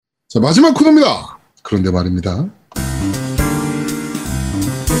자, 마지막 코너입니다. 그런데 말입니다.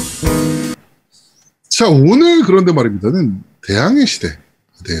 자, 오늘 그런데 말입니다는 대항해 시대에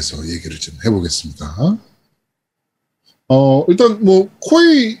대해서 얘기를 좀 해보겠습니다. 일단 뭐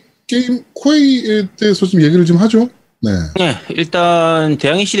코에이에 대해서 좀 얘기를 좀 하죠. 네. 네, 일단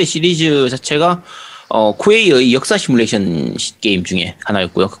대항해시대 시리즈 자체가 코에이의 역사 시뮬레이션 게임 중에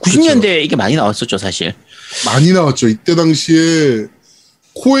하나였고요. 90년대에 그렇죠. 이게 많이 나왔었죠, 사실. 많이 나왔죠. 이때 당시에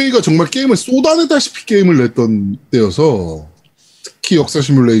코에이가 정말 게임을 쏟아내다시피 게임을 냈던 때여서 특히 역사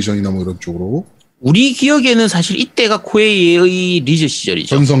시뮬레이션이나 뭐 이런 쪽으로. 우리 기억에는 사실 이때가 코에이의 리즈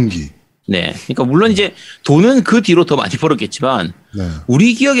시절이죠. 전성기. 네. 그러니까 물론 이제 돈은 그 뒤로 더 많이 벌었겠지만 네.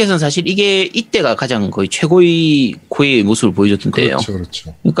 우리 기억에서는 사실 이게 이때가 가장 거의 최고의 코에이의 모습을 보여줬던 때예요. 그렇죠,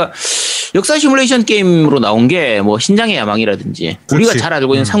 그렇죠. 그러니까 역사 시뮬레이션 게임으로 나온 게 뭐 신장의 야망이라든지 그렇지. 우리가 잘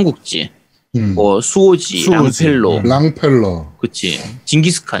알고 있는 삼국지, 뭐 수호지, 랑펠러, 그렇지,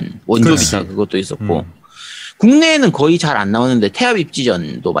 징기스칸, 원조비사 그것도 있었고. 국내에는 거의 잘 안 나오는데 태압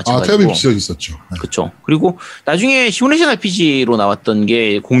입지전도 마찬가지고. 태압 입지전 있었죠. 네. 그렇죠. 그리고 나중에 시뮬레이션 RPG로 나왔던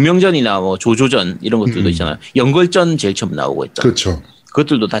게 공명전이나 뭐 조조전 이런 것들도 있잖아요. 연걸전 제일 처음 나오고 있던. 그렇죠.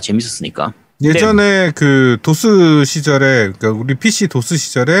 그것들도 다 재밌었으니까. 예전에 그 도스 시절에, 그러니까 우리 PC 도스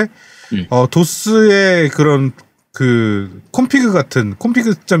시절에 도스의 그런 그 콤피그 같은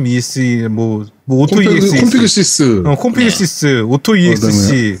콤피그.exe 뭐 오토 exe 콤피그시스 오토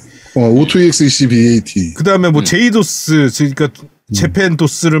exec 오토 exec bat 그다음에 뭐 제이도스 그러니까 재팬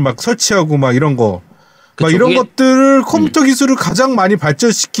도스를 막 설치하고 막 이런 거 그쵸, 막 이런 것들을 컴퓨터 기술을 가장 많이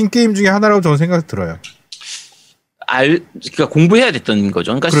발전시킨 게임 중에 하나라고 저는 생각이 들어요. 그러니까 공부해야 됐던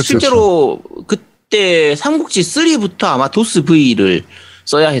거죠. 그러니까 그렇죠, 실제로 그때 삼국지 3부터 아마 도스 V를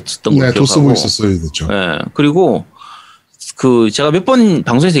써야 했었던 걸로 기억하고. 도스 V 썼어야 됐죠. 네, 그리고 그 제가 몇 번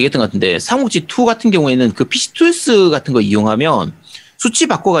방송에서 얘기했던 것 같은데 삼국지 2 같은 경우에는 그 PC 툴스 같은 거 이용하면 수치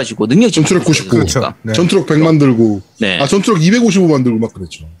바꿔가지고 능력 전투력 99, 그렇죠. 네. 전투력 100 만들고, 네. 전투력 255 만들고 막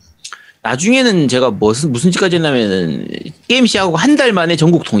그랬죠. 나중에는 제가 무슨 짓까지 했냐면은 게임 시작하고 한 달 만에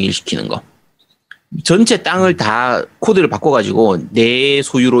전국 통일시키는 거. 전체 땅을 다 코드를 바꿔가지고 내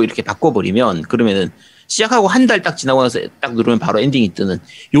소유로 이렇게 바꿔버리면 그러면은 시작하고 한 달 딱 지나고 나서 딱 누르면 바로 엔딩이 뜨는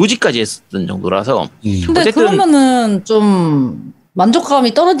요지까지 했었던 정도라서. 근데 어쨌든 그러면은 좀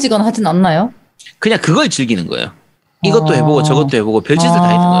만족감이 떨어지거나 하진 않나요? 그냥 그걸 즐기는 거예요. 이것도 해보고 저것도 해보고 별짓을 다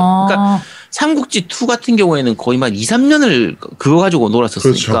했던 거예요. 그러니까 삼국지 2 같은 경우에는 거의 막 2, 3년을 그거 가지고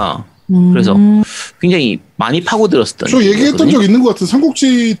놀았었으니까. 그렇죠. 그래서 굉장히 많이 파고들었던. 저 얘기했던 적 있는 것 같은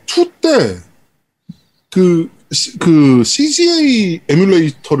삼국지 2 때 그 CGA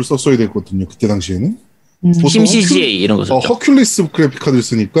에뮬레이터를 썼어야 됐거든요. 그때 당시에는. 심 CGA 이런 거 썼죠. 허큘리스 그래픽 카드를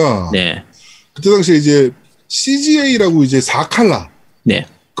쓰니까. 네. 그때 당시에 이제 CGA라고 이제 4칼라. 네.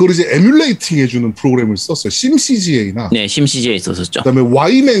 그걸 이제 에뮬레이팅 해주는 프로그램을 썼어요. 심 CGA나. 네, 심 CGA 썼었죠. 그다음에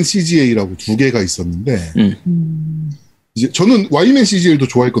Yman CGA라고 두 개가 있었는데. 이제 저는 Yman CGA도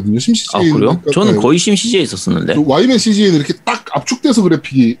좋아했거든요. 심 CGA. 그래요? 저는 거의 심 CGA 썼었는데. Yman CGA는 이렇게 딱 압축돼서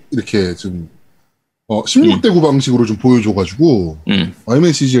그래픽이 이렇게 좀 16대 9 방식으로 좀 보여줘가지고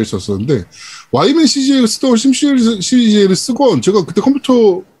Yman CGA를 썼었는데 Yman CGA를 쓰던 심 CGA를 쓰건 제가 그때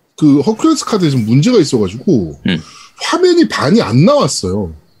컴퓨터 그 허큘리스 카드에 좀 문제가 있어가지고 화면이 반이 안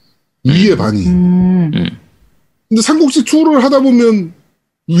나왔어요. 위에 반이. 근데 삼국지 2를 하다 보면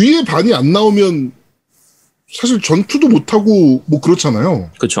위에 반이 안 나오면 사실 전투도 못하고 뭐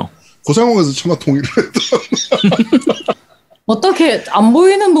그렇잖아요. 그렇죠. 그 상황에서 차마 통일을 했다. 어떻게 안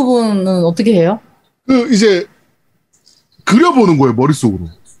보이는 부분은 어떻게 해요? 이제 그려보는 거예요, 머릿속으로.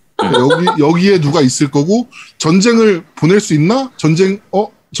 여기에 누가 있을 거고 전쟁을 보낼 수 있나? 전쟁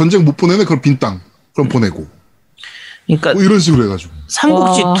못 보내네? 그럼 빈 땅. 그럼 보내고. 그러니까 뭐 이런 식으로 해가지고.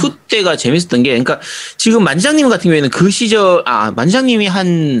 삼국지 2 때가 재밌었던 게, 그러니까 지금 만장님 같은 경우에는 그 시절, 만장님이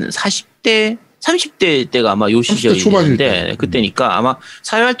한 40대, 30대 때가 아마 요 시절인데 그때니까 아마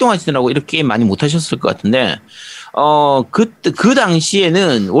사회활동 하시느라고 이렇게 게임 많이 못 하셨을 것 같은데, 그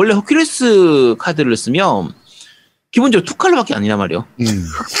당시에는 원래 허큘리스 카드를 쓰면 기본적으로 2컬러밖에 아니란 말이에요.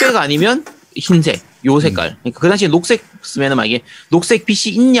 흑백 아니면 흰색, 요 색깔. 그러니까 그 당시에 녹색 쓰면은 막 이게 녹색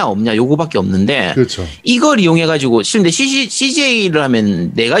빛이 있냐 없냐 요거밖에 없는데. 그렇죠. 이걸 이용해가지고, 실제 CGA를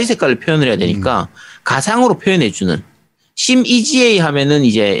하면 4가지 색깔을 표현을 해야 되니까 가상으로 표현해주는. 심 EGA 하면은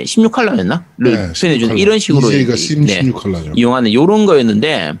이제 16컬러였나? 를 표현해주는 이런 식으로. EGA가 심 16컬러죠. 이용하는 요런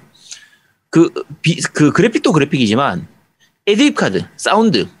거였는데, 그 그래픽도 그래픽이지만, 애드립 카드,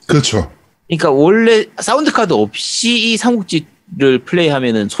 사운드. 그렇죠. 그러니까 원래 사운드 카드 없이 이 삼국지를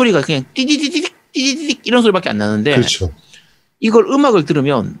플레이하면은 소리가 그냥 띠디디디딕 이런 소리밖에 안 나는데. 그렇죠. 이걸 음악을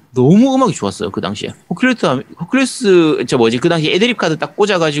들으면 너무 음악이 좋았어요. 그 당시에. 그 당시 애드립 카드 딱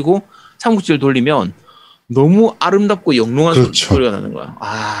꽂아가지고 삼국지를 돌리면 너무 아름답고 영롱한 그렇죠. 소리가 나는 거야.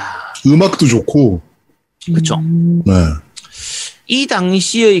 음악도 좋고. 그렇죠. 네. 이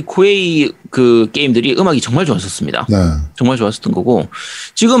당시의 코에이 그 게임들이 음악이 정말 좋았었습니다. 네. 정말 좋았었던 거고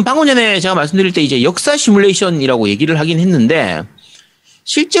지금 방금 전에 제가 말씀드릴 때 이제 역사 시뮬레이션이라고 얘기를 하긴 했는데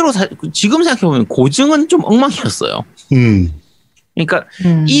실제로 지금 생각해 보면 고증은 좀 엉망이었어요. 그러니까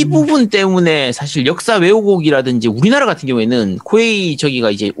이 부분 때문에 사실 역사 왜곡이라든지 우리나라 같은 경우에는 코에이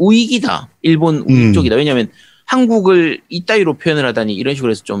저기가 이제 우익이다. 일본 우익 쪽이다. 왜냐하면 한국을 이따위로 표현을 하다니 이런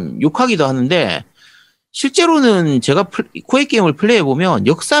식으로 해서 좀 욕하기도 하는데 실제로는 제가 코에이 게임을 플레이해보면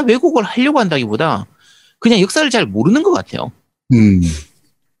역사 왜곡을 하려고 한다기보다 그냥 역사를 잘 모르는 것 같아요.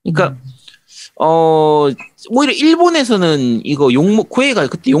 그러니까 오히려 일본에서는 이거 코에이가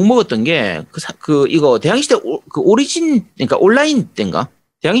그때 욕먹었던 게 이거 대항해시대 그 오리진 그러니까 온라인 때인가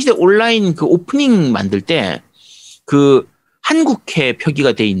대항해시대 온라인 그 오프닝 만들 때 그 한국해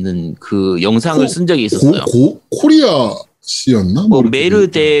표기가 돼 있는 그 영상을 쓴 적이 있었어요. 코리아 씨였나? 뭐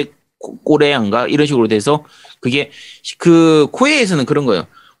메르데 꼬레안가 이런 식으로 돼서 그게 그 코에이에서는 그런 거예요.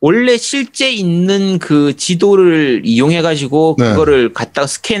 원래 실제 있는 그 지도를 이용해가지고 그거를 갖다가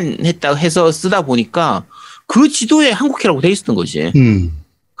스캔했다 해서 쓰다 보니까 그 지도에 한국해라고 돼 있었던 거지.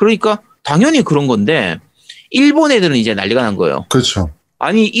 그러니까 당연히 그런 건데 일본 애들은 이제 난리가 난 거예요. 그렇죠.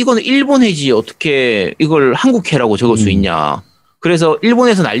 아니 이거는 일본해지 어떻게 이걸 한국해라고 적을 수 있냐. 그래서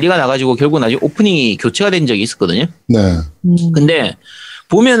일본에서 난리가 나가지고 결국 나중에 오프닝이 교체가 된 적이 있었거든요. 네. 근데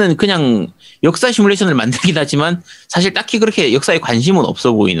보면은 그냥 역사 시뮬레이션을 만들긴 하지만 사실 딱히 그렇게 역사에 관심은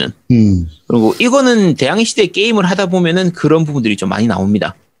없어 보이는. 그리고 이거는 대항해시대 게임을 하다 보면은 그런 부분들이 좀 많이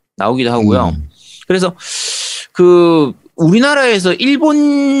나오기도 하고요. 그래서 그 우리나라에서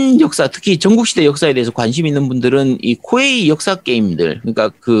일본 역사, 특히 전국시대 역사에 대해서 관심 있는 분들은 이 코에이 역사 게임들,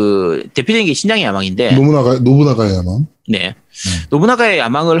 그러니까 그 대표적인 게 신장의 야망인데. 노부나가의 야망. 네. 노부나가의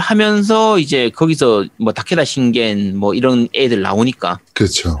야망을 하면서 이제 거기서 뭐 다케다 신겐 뭐 이런 애들 나오니까.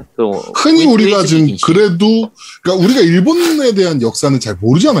 그렇죠. 흔히 우리가 지금 그래도 그러니까 우리가 일본에 대한 역사는 잘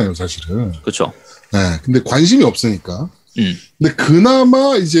모르잖아요, 사실은. 그렇죠. 네. 근데 관심이 없으니까. 근데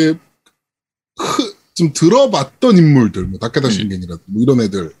그나마 이제 좀 들어봤던 인물들, 뭐 다케다 신겐이라든지 뭐 이런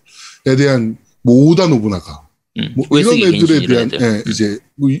애들에 대한 뭐 오다 노부나가. 뭐 이런 애들에 대한 이제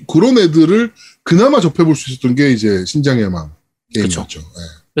뭐 그런 애들을 그나마 접해볼 수 있었던 게 이제 신장의 야망 게임이었죠. 그렇죠.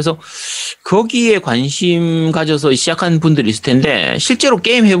 그래서 거기에 관심 가져서 시작한 분들이 있을 텐데 실제로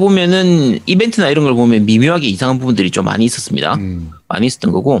게임 해보면은 이벤트나 이런 걸 보면 미묘하게 이상한 부분들이 좀 많이 있었습니다. 많이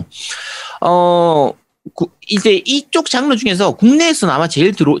있었던 거고 이제 이쪽 장르 중에서 국내에서는 아마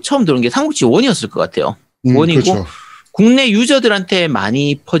제일 처음 들어온 게 삼국지 1이었을 것 같아요. 1이고 그렇죠. 국내 유저들한테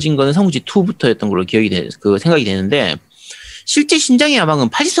많이 퍼진 거는 삼국지 2부터였던 걸로 생각이 되는데 실제 신장의 야망은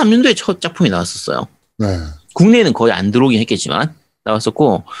 83년도에 첫 작품이 나왔었어요. 네. 국내에는 거의 안 들어오긴 했겠지만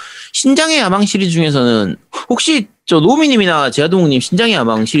나왔었고 신장의 야망 시리즈 중에서는 혹시 저 노미님이나 제아동님 신장의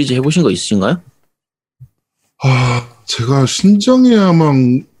야망 시리즈 해보신 거 있으신가요? 제가 신장의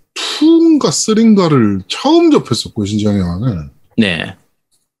야망 2인가 3인가를 처음 접했었고 신장의 야망을. 네.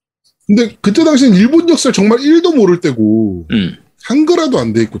 근데 그때 당시엔 일본 역사를 정말 1도 모를 때고 한글화도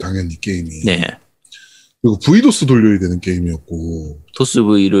안 돼 있고 당연히 게임이. 네. 그리고 V도스 돌려야 되는 게임이었고. 도스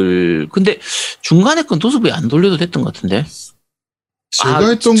V를 근데 중간에 건 도스 V 안 돌려도 됐던 것 같은데. 제가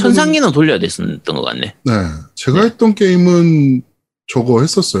했던 천상기는 돌려야 됐었던 것 같네. 네. 제가 했던 게임은 저거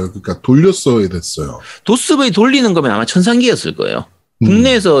했었어요. 그러니까 돌렸어야 됐어요. 도스 V 돌리는 거면 아마 천상기였을 거예요.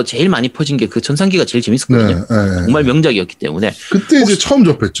 국내에서 제일 많이 퍼진 게 그 천상기가 제일 재밌었거든요. 정말 명작이었기 때문에. 그때 이제 처음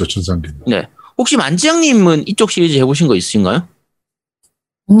접했죠, 천상기는. 네. 혹시 만지장님은 이쪽 시리즈 해보신 거 있으신가요?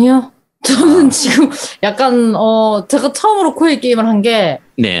 아니요. 저는 지금 약간 제가 처음으로 코에이 게임을 한 게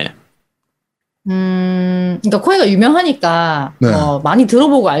네. 그러니까 코에이가 유명하니까 많이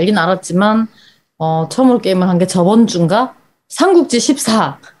들어보고 알긴 알았지만 처음으로 게임을 한 게 저번 주인가? 삼국지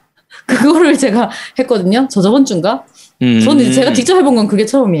 14 그거를 제가 했거든요. 저번 주인가? 저는 이제 제가 직접 해본 건 그게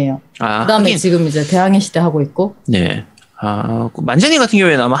처음이에요. 그다음에 지금 이제 대항해시대 하고 있고. 네. 만장님 같은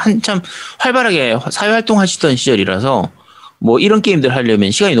경우에는 아마 한참 활발하게 사회활동 하시던 시절이라서 뭐 이런 게임들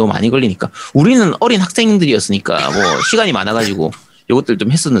하려면 시간이 너무 많이 걸리니까 우리는 어린 학생들이었으니까 뭐 시간이 많아가지고 이것들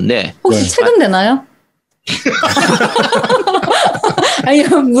좀 했었는데 혹시 최근 되나요? 아니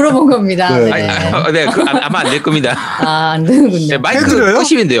물어본 겁니다. 네. 네, 아마 안 될 겁니다. 안 되는군요. 네, 마이크 해드려요?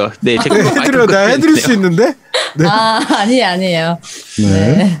 끄시면 돼요. 네, 제가 해드려요. 나 해드릴 수 있는데. 네. 아니에요.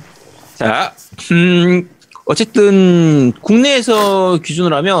 네. 자, 어쨌든 국내에서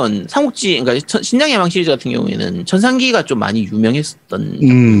기준으로 하면 삼국지, 그러니까 신장의 야망 시리즈 같은 경우에는 천상기가 좀 많이 유명했었던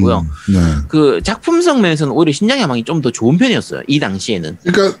작품이고요. 네. 그 작품성 면에서는 오히려 신장의 야망이 좀 더 좋은 편이었어요. 이 당시에는.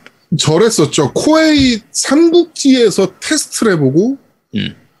 그러니까 저랬었죠. 코에이 삼국지에서 테스트를 해보고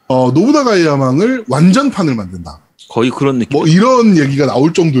노부나가의 야망을 완전판을 만든다. 거의 그런 느낌. 뭐 이런 얘기가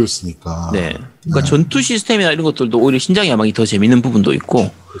나올 정도였으니까. 네. 그러니까 전투 시스템이나 이런 것들도 오히려 신장의 야망이 더 재밌는 부분도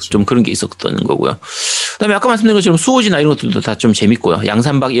있고 그렇죠. 좀 그런 게 있었던 거고요. 그다음에 아까 말씀드린 것처럼 수호지나 이런 것들도 다 좀 재밌고요.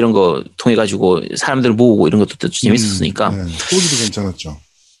 양산박 이런 거 통해 가지고 사람들을 모으고 이런 것도 재밌었으니까. 네. 수호지도 괜찮았죠.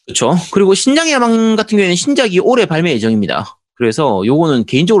 그렇죠. 그리고 신장의 야망 같은 경우에는 신작이 올해 발매 예정입니다. 그래서 요거는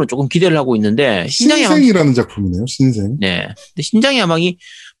개인적으로 조금 기대를 하고 있는데 신생이라는 작품이네요. 신생. 네. 근데 신장의 야망이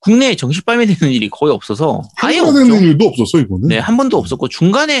국내에 정식 발매되는 일이 거의 없어서 아예 없죠. 발매되는 일도 없었어 이거는. 네, 한 번도 없었고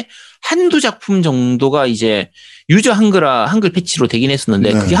중간에 한두 작품 정도가 이제 유저 한글 패치로 되긴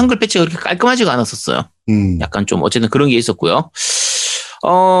했었는데 그게 한글 패치가 그렇게 깔끔하지가 않았었어요. 약간 좀 어쨌든 그런 게 있었고요.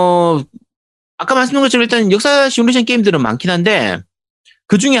 아까 말씀드린 것처럼 일단 역사 시뮬레이션 게임들은 많긴 한데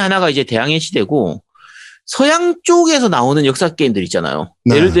그 중에 하나가 이제 대항해시대고 서양 쪽에서 나오는 역사 게임들 있잖아요.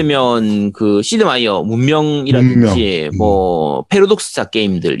 네. 예를 들면 그 시드마이어 문명이라든지 뭐 패러독스사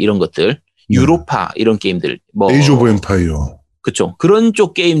게임들 이런 것들, 유로파 이런 게임들, 뭐 에이지 오브 엠파이어. 그렇죠. 그런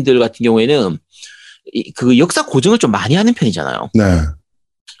쪽 게임들 같은 경우에는 그 역사 고증을 좀 많이 하는 편이잖아요. 네.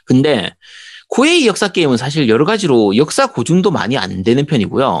 근데 코에이 역사 게임은 사실 여러 가지로 역사 고증도 많이 안 되는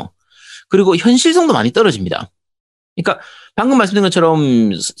편이고요. 그리고 현실성도 많이 떨어집니다. 그러니까 방금 말씀드린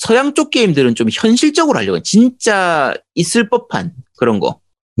것처럼 서양 쪽 게임들은 좀 현실적으로 하려고 해요. 진짜 있을 법한 그런 거.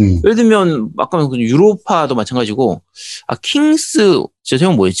 예를 들면 아까 그 유로파도 마찬가지고 킹스 저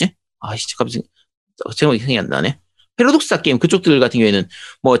제목 뭐였지? 갑자기 제목이 생각이 안 나네. 패러독스사 게임 그쪽들 같은 경우에는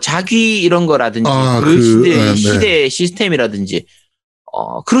뭐 자귀 이런 거라든지 그 시대 시스템이라든지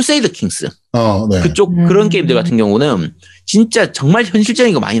크루세이더 킹스 네. 그쪽 그런 게임들 같은 경우는 진짜 정말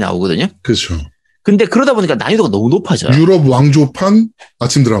현실적인 거 많이 나오거든요. 그렇죠. 근데 그러다 보니까 난이도가 너무 높아져요. 유럽 왕조판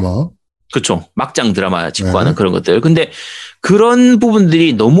아침 드라마. 그렇죠. 막장 드라마 직구하는 그런 것들. 근데 그런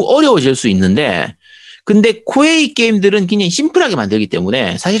부분들이 너무 어려워질 수 있는데 근데 코에이 게임들은 그냥 심플하게 만들기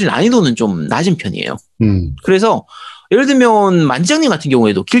때문에 사실 난이도는 좀 낮은 편이에요. 그래서 예를 들면 만지장님 같은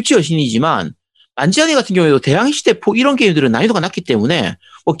경우에도 길치 여신이지만 만지장님 같은 경우에도 대항해시대 포 이런 게임들은 난이도가 낮기 때문에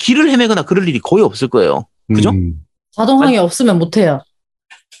뭐 길을 헤매거나 그럴 일이 거의 없을 거예요. 그죠? 자동항이 없으면 못해요.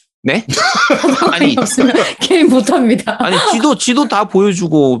 네? 아니 없으면 게임 못합니다. 아니 지도 다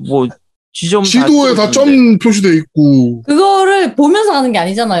보여주고 뭐 지도에 다 점 표시돼 있고 그거를 보면서 가는 게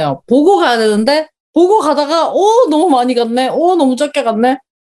아니잖아요. 보고 가야 되는데 보고 가다가 너무 많이 갔네. 너무 적게 갔네.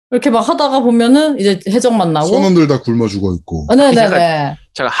 이렇게 막 하다가 보면은 이제 해적만 나고 선원들 다 굶어 죽어 있고. 네네네.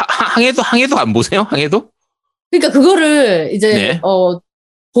 제가 항해도 안 보세요? 항해도? 그러니까 그거를 이제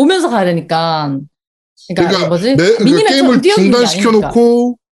보면서 가야 되니까. 그러니까 뭐지? 게임을 중단시켜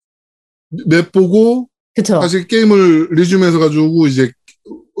놓고 맵 보고 그쵸. 사실 게임을 리즘해서 가지고 이제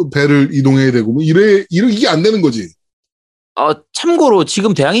배를 이동해야 되고 뭐 이게 안 되는 거지. 참고로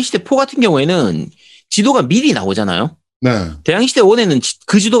지금 대항해시대 4 같은 경우에는 지도가 미리 나오잖아요. 네. 대항해시대 1에는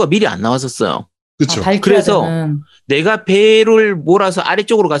그 지도가 미리 안 나왔었어요. 그렇죠. 그래서 내가 배를 몰아서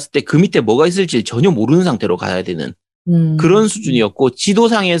아래쪽으로 갔을 때 그 밑에 뭐가 있을지 전혀 모르는 상태로 가야 되는 그런 수준이었고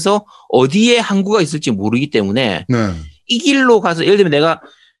지도상에서 어디에 항구가 있을지 모르기 때문에 이 길로 가서 예를 들면 내가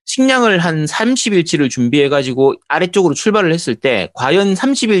식량을 한 30일치를 준비해가지고 아래쪽으로 출발을 했을 때 과연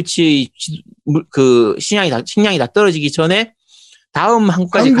 30일치 그 식량이 다 떨어지기 전에 다음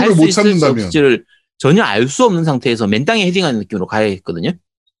항구까지 갈 수 있을지 없을지를 전혀 알 수 없는 상태에서 맨 땅에 헤딩하는 느낌으로 가야 했거든요.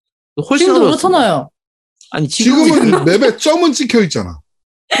 훨씬 지금도 그렇잖아요. 아니 지금은 맵에 점은 찍혀 있잖아.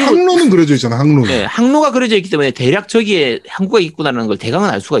 항로는 그려져 있잖아. 항로. 네, 항로가 그려져 있기 때문에 대략 저기에 항구가 있구나라는 걸 대강은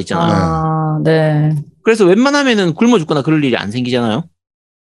알 수가 있잖아요. 네. 그래서 웬만하면은 굶어 죽거나 그럴 일이 안 생기잖아요.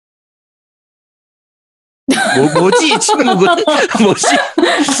 뭐지? 침묵은? 뭐지?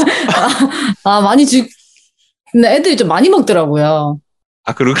 많이 근데 애들이 좀 많이 먹더라고요.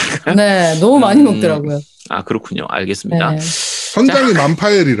 그럴까요? 네, 너무 많이 먹더라고요. 그렇군요. 알겠습니다. 네. 선장이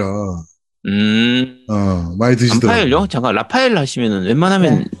만파엘이라. 많이 드시더라고요. 만파엘요? 잠깐, 라파엘 하시면은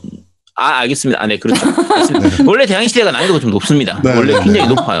웬만하면 알겠습니다. 네, 그렇죠. 알겠습니다. 원래 대항해시대가 난이도가 좀 높습니다. 원래 굉장히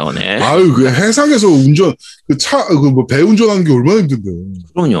높아요. 네. 그 해상에서 운전, 배 운전하는 게 얼마나 힘든데.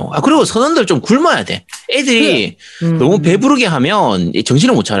 그럼요. 그리고 선원들 좀 굶어야 돼. 애들이 너무 배부르게 하면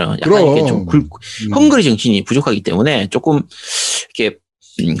정신을 못 차려요. 약간 이렇게 좀 헝그리 정신이 부족하기 때문에 조금 이렇게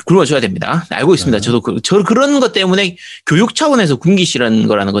굶어줘야 됩니다. 알고 있습니다. 저도 그런 것 때문에 교육 차원에서 굶기시라는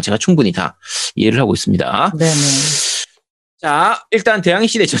거라는 거 제가 충분히 다 이해를 하고 있습니다. 네네. 자, 일단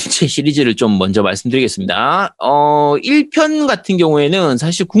대항해시대 전체 시리즈를 좀 먼저 말씀드리겠습니다. 1편 같은 경우에는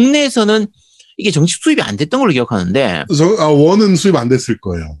사실 국내에서는 이게 정식 수입이 안 됐던 걸로 기억하는데. 원은 수입 안 됐을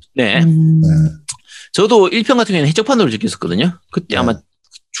거예요. 네. 저도 1편 같은 경우에는 해적판으로 즐겼었거든요. 그때 아마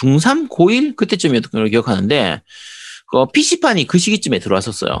중3, 고1 그때쯤이었던 걸로 기억하는데, PC판이 그 시기쯤에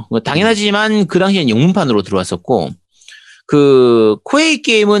들어왔었어요. 당연하지만 그 당시엔 영문판으로 들어왔었고, 그 코에이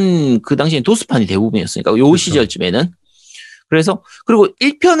게임은 그 당시엔 도스판이 대부분이었으니까 요 그렇죠. 시절쯤에는. 그래서 그리고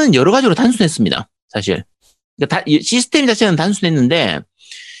 1편은 여러 가지로 단순했습니다. 사실. 그러니까 시스템 자체는 단순했는데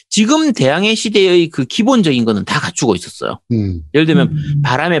지금 대항해 시대의 그 기본적인 거는 다 갖추고 있었어요. 예를 들면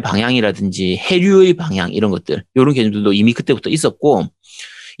바람의 방향이라든지 해류의 방향 이런 것들 이런 개념들도 이미 그때부터 있었고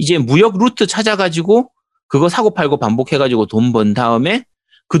이제 무역 루트 찾아가지고 그거 사고 팔고 반복해가지고 돈 번 다음에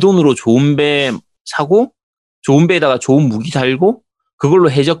그 돈으로 좋은 배 사고 좋은 배에다가 좋은 무기 달고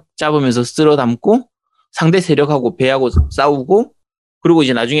그걸로 해적 잡으면서 쓸어 담고 상대 세력하고 배하고 싸우고 그리고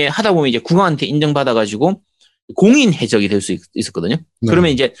이제 나중에 하다 보면 이제 국왕한테 인정받아가지고 공인 해적이 될 수 있었거든요. 네.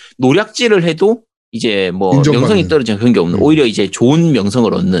 그러면 이제 노략질을 해도 이제 뭐 명성이 떨어지는 그런 게 없는 오히려 이제 좋은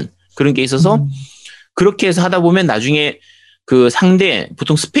명성을 얻는 그런 게 있어서 그렇게 해서 하다 보면 나중에 그 상대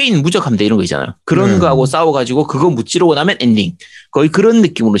보통 스페인 무적 함대 이런 거 있잖아요. 그런 거하고 싸워가지고 그거 무찌르고 나면 엔딩 거의 그런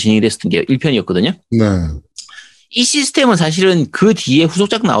느낌으로 진행이 됐었던 게 1편이었거든요. 네. 이 시스템은 사실은 그 뒤에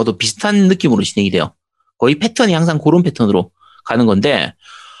후속작 나와도 비슷한 느낌으로 진행이 돼요. 거의 패턴이 항상 그런 패턴으로 가는 건데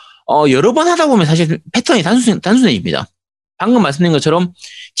여러 번 하다 보면 사실 패턴이 단순해집니다. 방금 말씀드린 것처럼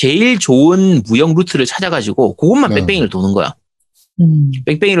제일 좋은 무역 루트를 찾아가지고 그것만 뺑뺑이를 도는 거야.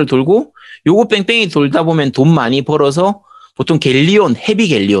 뺑뺑이를 돌고 요거 뺑뺑이 돌다 보면 돈 많이 벌어서 보통 갤리온, 헤비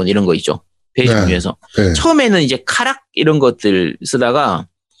갤리온 이런 거 있죠. 배 종류에서. 네. 처음에는 이제 카락 이런 것들 쓰다가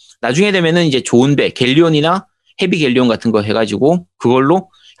나중에 되면은 이제 좋은 배, 갤리온이나 헤비 갤리온 같은 거 해가지고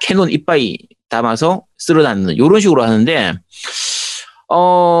그걸로 캐논 이빠이 담아서 쓸어 담는 이런 식으로 하는데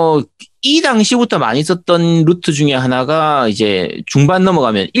이 당시부터 많이 썼던 루트 중에 하나가 이제 중반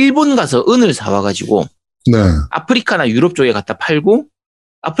넘어가면 일본 가서 은을 사와가지고 네. 아프리카나 유럽 쪽에 갖다 팔고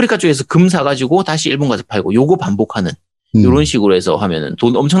아프리카 쪽에서 금 사가지고 다시 일본 가서 팔고 요거 반복하는 이런 식으로 해서 하면은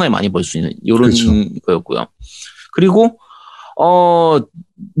돈 엄청나게 많이 벌 수 있는 이런 그렇죠. 거였고요. 그리고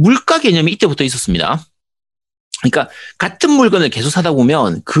물가 개념이 이때부터 있었습니다. 그러니까 같은 물건을 계속 사다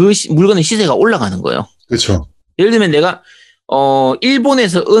보면 그 물건의 시세가 올라가는 거예요. 그렇죠. 예를 들면 내가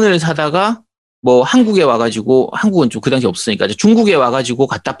일본에서 은을 사다가 뭐 한국에 와가지고 한국은 좀 그 당시 없으니까 중국에 와가지고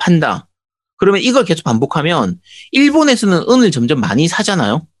갖다 판다. 그러면 이걸 계속 반복하면 일본에서는 은을 점점 많이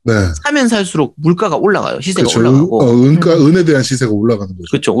사잖아요. 네. 사면 살수록 물가가 올라가요. 시세가 그렇죠. 올라가고. 은에 대한 시세가 올라가는 거죠.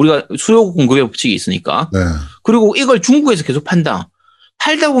 그렇죠. 우리가 수요 공급의 법칙이 있으니까. 네. 그리고 이걸 중국에서 계속 판다.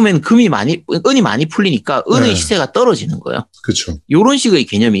 팔다 보면 은이 많이 풀리니까 은의 시세가 떨어지는 거예요. 그렇죠. 이런 식의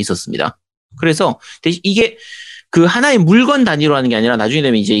개념이 있었습니다. 그래서 이게 그 하나의 물건 단위로 하는 게 아니라 나중에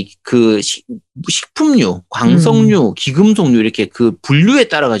되면 이제 그 식품류, 광석류, 기금속류 이렇게 그 분류에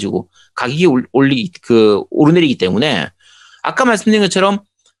따라 가지고 가격이 오르내리기 때문에 아까 말씀드린 것처럼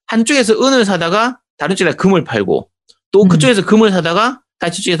한쪽에서 은을 사다가 다른 쪽에다 금을 팔고 또 그쪽에서 금을 사다가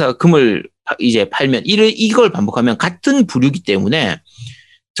다시 쪽에서 금을 이제 팔면 이걸 반복하면 같은 부류이기 때문에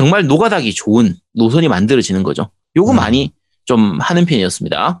정말 노가다기 좋은 노선이 만들어지는 거죠. 요거 많이 좀 하는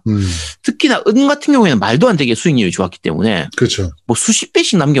편이었습니다. 특히나 은 같은 경우에는 말도 안 되게 수익률이 좋았기 때문에 그렇죠. 뭐 수십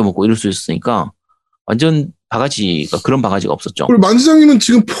배씩 남겨먹고 이럴 수 있으니까 완전 그런 바가지가 없었죠. 그리고 만지장님은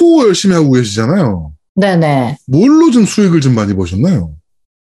지금 포 열심히 하고 계시잖아요. 네네. 뭘로 좀 수익을 좀 많이 버셨나요?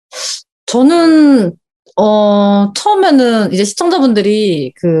 저는 처음에는 이제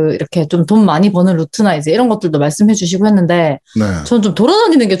시청자분들이 이렇게 좀 돈 많이 버는 루트나 이제 이런 것들도 말씀해 주시고 했는데, 저는 좀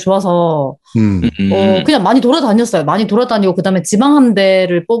돌아다니는 게 좋아서, 그냥 많이 돌아다녔어요. 많이 돌아다니고, 그 다음에 지방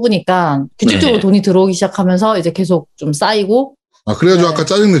함대를 뽑으니까, 규칙적으로 돈이 들어오기 시작하면서 이제 계속 좀 쌓이고. 아, 그래가지고 아까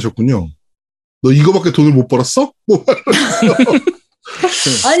짜증내셨군요. 너 이거밖에 돈을 못 벌었어?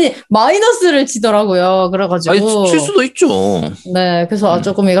 아니, 마이너스를 치더라고요. 그래가지고. 아니, 칠 수도 있죠. 네, 그래서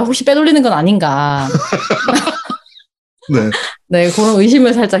조금 얘가 혹시 빼돌리는 건 아닌가. 네. 네, 그런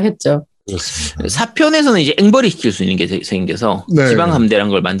의심을 살짝 했죠. 그렇습니다. 4편에서는 이제 앵벌이 시킬 수 있는 게 생겨서 지방함대라는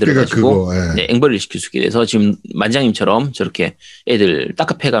걸 만들어가지고 앵벌이를 시킬 수 있게 돼서 지금 만장님처럼 저렇게 애들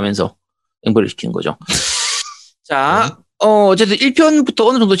딱합해가면서 앵벌이를 시키는 거죠. 자, 어쨌든 1편부터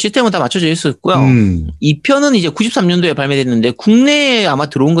어느 정도 시스템은 다 맞춰져 있었고요. 2편은 이제 93년도에 발매됐는데 국내에 아마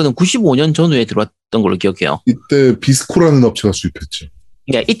들어온 거는 95년 전후에 들어왔던 걸로 기억해요. 이때 비스코라는 업체가 수입했죠.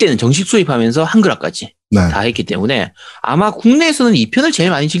 네, 이때는 정식 수입하면서 한글화까지 다 했기 때문에 아마 국내에서는 2편을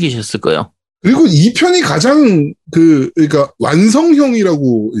제일 많이 즐기셨을 거예요. 그리고 2편이 가장 그러니까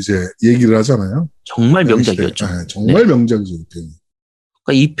완성형이라고 이제 얘기를 하잖아요. 정말 명작이었죠. 네, 정말 명작이죠. 2편이.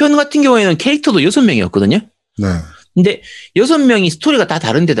 그러니까 2편 같은 경우에는 캐릭터도 6명이었거든요. 네. 근데 6명이 스토리가 다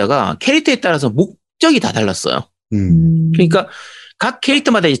다른데다가 캐릭터에 따라서 목적이 다 달랐어요. 그러니까 각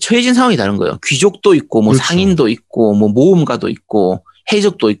캐릭터마다 이제 처해진 상황이 다른 거예요. 귀족도 있고, 뭐 그렇죠. 상인도 있고, 뭐 모험가도 있고,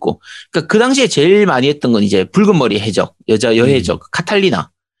 해적도 있고. 그러니까 그 당시에 제일 많이 했던 건 이제 붉은 머리 해적, 여해적,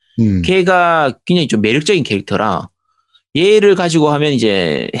 카탈리나. 걔가 굉장히 좀 매력적인 캐릭터라 얘를 가지고 하면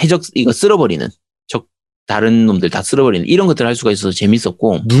이제 해적 이거 쓸어버리는 다른 놈들 다 쓸어버리는 이런 것들 할 수가 있어서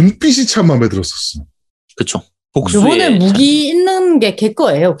재밌었고. 눈빛이 참 마음에 들었었어. 그쵸. 이번에 무기 있는 게 걔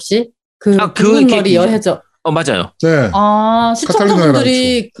거예요, 혹시? 그 붉은 머리 여해적. 맞아요. 네.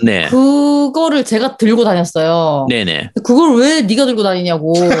 시청자분들이 네. 그거를 제가 들고 다녔어요. 네네. 그걸 왜 네가 들고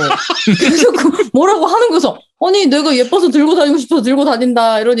다니냐고. 계속 뭐라고 하는 거서 아니 내가 예뻐서 들고 다니고 싶어서 들고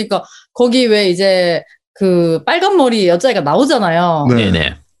다닌다 이러니까 거기 왜 이제 그 빨간 머리 여자애가 나오잖아요.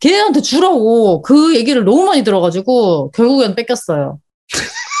 네네. 걔한테 주라고 그 얘기를 너무 많이 들어가지고 결국엔 뺏겼어요.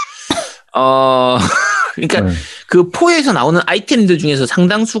 그러니까 그 4에서 나오는 아이템들 중에서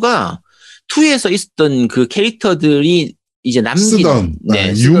상당수가 2에서 있었던 그 캐릭터들이 이제 남긴 쓰던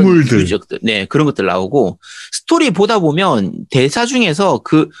유물들, 유적들, 그런 것들 나오고 스토리 보다 보면 대사 중에서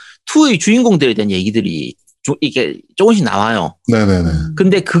그 2의 주인공들에 대한 얘기들이 이게 조금씩 나와요. 네네네.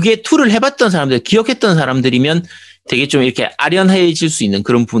 근데 그게 2를 해봤던 사람들, 기억했던 사람들이면 되게 좀 이렇게 아련해질 수 있는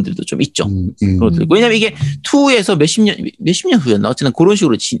그런 부분들도 좀 있죠. 왜냐면 이게 2에서 몇십 년 후였나? 어쨌든 그런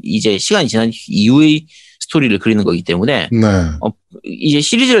식으로 이제 시간이 지난 이후의 스토리를 그리는 거기 때문에 이제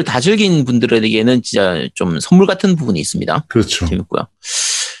시리즈를 다 즐긴 분들에게는 진짜 좀 선물 같은 부분이 있습니다. 그렇죠. 재밌고요.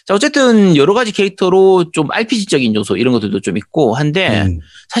 자, 어쨌든 여러 가지 캐릭터로 좀 RPG적인 요소 이런 것들도 좀 있고 한데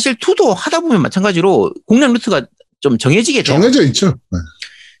사실 2도 하다 보면 마찬가지로 공략 루트가 좀 정해지게 돼요. 정해져 있죠. 네.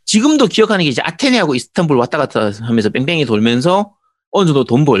 지금도 기억하는 게 이제 아테네하고 이스탄불 왔다 갔다 하면서 뺑뺑이 돌면서 어느 정도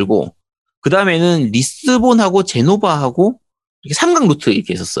돈 벌고 그 다음에는 리스본하고 제노바하고 이렇게 삼각 루트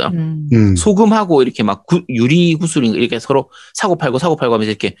이렇게 했었어요. 소금하고 이렇게 막 유리 구슬 이렇게 서로 사고 팔고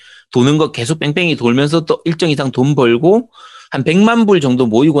하면서 이렇게 도는 거 계속 뺑뺑이 돌면서 또 일정 이상 돈 벌고 한 100만 불 정도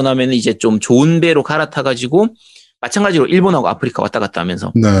모이고 나면 이제 좀 좋은 배로 갈아타가지고 마찬가지로 일본하고 아프리카 왔다 갔다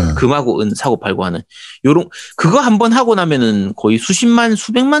하면서 금하고 은 사고 팔고 하는 요런 그거 한번 하고 나면은 거의 수십만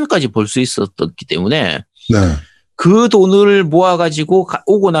수백만까지 벌 수 있었기 때문에 그 돈을 모아가지고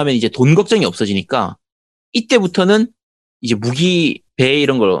오고 나면 이제 돈 걱정이 없어지니까 이때부터는 이제 무기 배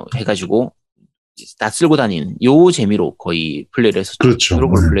이런 걸 해가지고 다 쓸고 다니는 요 재미로 거의 플레이를 했었죠. 그렇죠.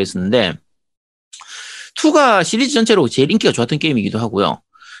 그런 걸 플레이했었는데 2가 시리즈 전체로 제일 인기가 좋았던 게임이기도 하고요.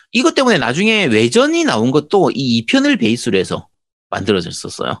 이것 때문에 나중에 외전이 나온 것도 이 2편을 베이스로 해서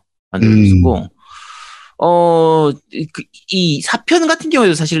만들어졌었어요. 만들어졌고, 이 4편 같은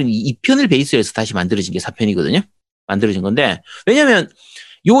경우에도 사실은 이 2편을 베이스로 해서 다시 만들어진 게 4편이거든요. 만들어진 건데, 왜냐면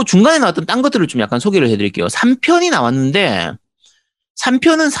요 중간에 나왔던 딴 것들을 좀 약간 소개를 해드릴게요. 3편이 나왔는데,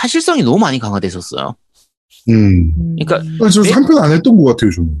 3편은 사실성이 너무 많이 강화됐었어요. 그러니까. 저 3편 안 했던 것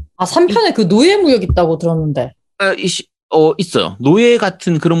같아요, 저는. 3편에 그 노예무역 있다고 들었는데. 있어요. 노예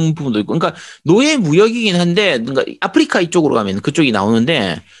같은 그런 부분도 있고. 그러니까 노예 무역이긴 한데, 그러니까 아프리카 이쪽으로 가면 그쪽이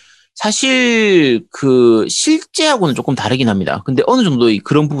나오는데, 사실 그 실제하고는 조금 다르긴 합니다. 근데 어느 정도의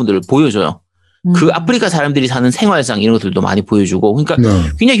그런 부분들을 보여줘요. 그 아프리카 사람들이 사는 생활상 이런 것들도 많이 보여주고, 그러니까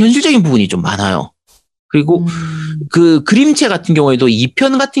굉장히 현실적인 부분이 좀 많아요. 그리고 그 그림체 같은 경우에도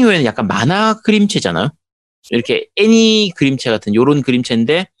 2편 같은 경우에는 약간 만화 그림체잖아요. 이렇게 애니 그림체 같은 요런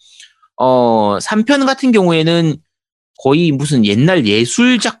그림체인데, 3편 같은 경우에는 거의 무슨 옛날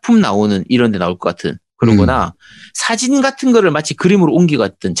예술 작품 나오는 이런 데 나올 것 같은 그런 거나 사진 같은 거를 마치 그림으로 옮기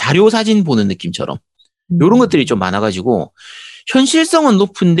같은 자료 사진 보는 느낌처럼 요런 것들이 좀 많아가지고 현실성은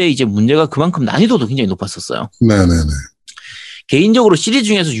높은데 이제 문제가 그만큼 난이도도 굉장히 높았었어요. 네네네. 개인적으로 시리즈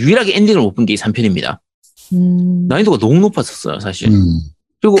중에서 유일하게 엔딩을 못 본 게 3편입니다. 난이도가 너무 높았었어요, 사실.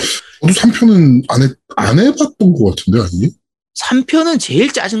 그리고 저도 3편은 안 해봤던 것 같은데, 아니? 3편은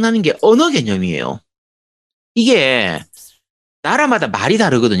제일 짜증나는 게 언어 개념이에요. 이게 나라마다 말이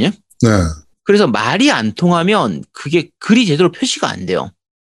다르거든요. 네. 그래서 말이 안 통하면 그게 글이 제대로 표시가 안 돼요.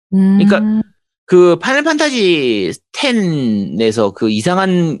 그러니까 그 파이널 판타지 10에서 그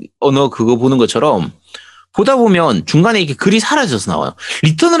이상한 언어 그거 보는 것처럼 보다 보면 중간에 이렇게 글이 사라져서 나와요.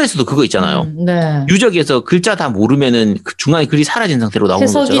 리터널에서도 그거 있잖아요. 네. 유적에서 글자 다 모르면은 그 중간에 글이 사라진 상태로 나오는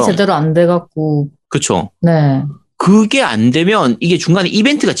해석이 것처럼. 제대로 안 돼갖고. 그렇죠. 네. 그게 안 되면 이게 중간에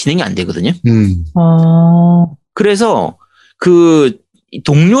이벤트가 진행이 안 되거든요. 그래서 그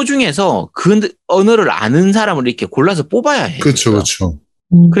동료 중에서 그 언어를 아는 사람을 이렇게 골라서 뽑아야 해요. 그렇죠, 그렇죠.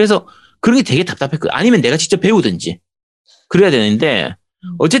 그래서 그런 게 되게 답답했고 아니면 내가 직접 배우든지 그래야 되는데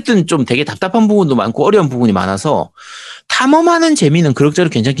어쨌든 좀 되게 답답한 부분도 많고 어려운 부분이 많아서 탐험하는 재미는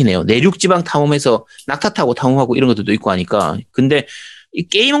그럭저럭 괜찮긴 해요. 내륙 지방 탐험해서 낙타 타고 탐험하고 이런 것들도 있고 하니까. 근데 이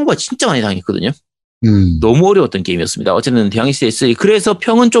게임 홍보가 진짜 많이 당했거든요. 너무 어려웠던 게임이었습니다. 어쨌든 대항해시대 3 그래서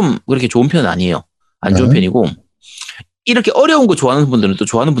평은 좀 그렇게 좋은 편은 아니에요. 안 좋은 편이고 이렇게 어려운 거 좋아하는 분들은 또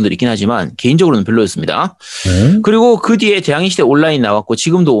좋아하는 분들이 있긴 하지만 개인적으로는 별로였습니다. 그리고 그 뒤에 대항해시대 온라인 나왔고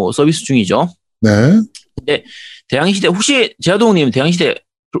지금도 서비스 중이죠. 네. 근데 대항해시대 혹시 제아동님 대항해시대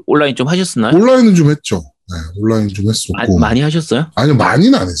온라인 좀 하셨나요? 온라인은 좀 했죠. 네, 온라인 좀 했었고. 많이 하셨어요? 아니요,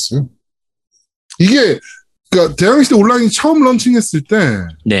 많이는 안 했어요. 이게 그러니까 대항해시대 온라인이 처음 런칭했을 때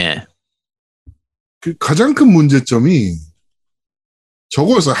네. 그 가장 큰 문제점이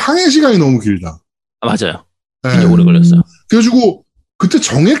저거였어요. 항해 시간이 너무 길다. 아, 맞아요. 네. 굉장히 오래 걸렸어요. 그래가지고 그때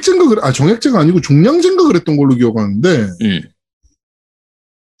정액제가 아니고 종량제인가 그랬던 걸로 기억하는데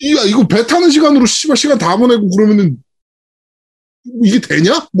이거 배 타는 시간으로 시간 다 보내고 그러면은 이게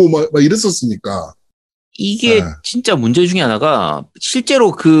되냐? 뭐 막 이랬었으니까. 이게 진짜 문제 중에 하나가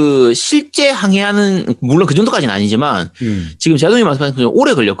실제로 실제 항해하는 물론 그 정도까지는 아니지만 지금 제동이 말씀하신 것처럼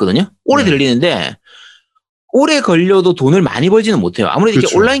오래 걸렸거든요. 오래 걸리는데 오래 걸려도 돈을 많이 벌지는 못해요. 아무래도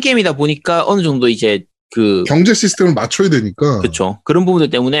그렇죠. 이게 온라인 게임이다 보니까 어느 정도 이제 경제 시스템을 맞춰야 되니까. 그렇죠. 그런 부분들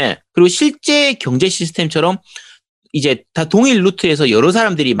때문에 그리고 실제 경제 시스템처럼 이제 다 동일 루트에서 여러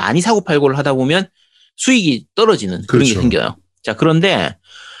사람들이 많이 사고 팔고를 하다 보면 수익이 떨어지는 그런 게 생겨요. 자, 그런데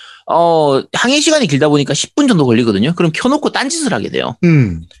항해 시간이 길다 보니까 10분 정도 걸리거든요. 그럼 켜놓고 딴짓을 하게 돼요.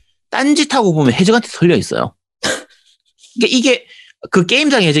 딴짓하고 보면 해적한테 털려 있어요. 그러니까 이게 그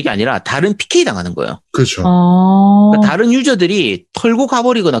게임상 해적이 아니라 다른 PK 당하는 거예요. 그렇죠. 그러니까 다른 유저들이 털고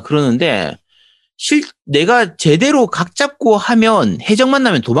가버리거나 그러는데 내가 제대로 각 잡고 하면 해적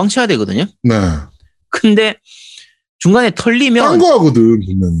만나면 도망쳐야 되거든요. 네. 근데 중간에 털리면 딴 거 하거든,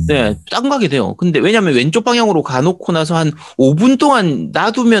 분명히. 네, 딴 거 하게 돼요. 근데 왜냐면 왼쪽 방향으로 가놓고 나서 한 5분 동안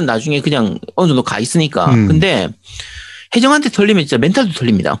놔두면 나중에 그냥 어느 정도 가 있으니까. 근데 해적한테 털리면 진짜 멘탈도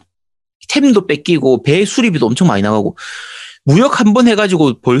털립니다. 템도 뺏기고 배 수리비도 엄청 많이 나가고 무역 한 번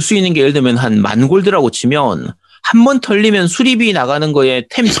해가지고 벌 수 있는 게 예를 들면 한 10,000골드라고 치면 한 번 털리면 수리비 나가는 거에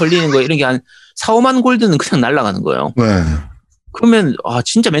템 털리는 거에 이런 게 한 4, 5만 골드는 그냥 날아가는 거예요. 네. 그러면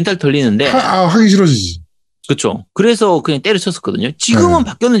진짜 멘탈 털리는데 하기 싫어지지. 그렇죠. 그래서 그냥 때려쳤었거든요. 지금은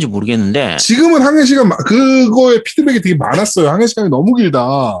바뀌었는지 모르겠는데. 지금은 항해 시간 그거에 피드백이 되게 많았어요. 항해 시간이 너무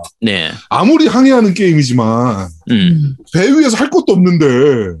길다. 네. 아무리 항해하는 게임이지만 배 위에서 할 것도 없는데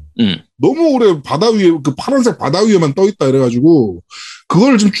너무 오래 바다 위에 그 파란색 바다 위에만 떠 있다 이래가지고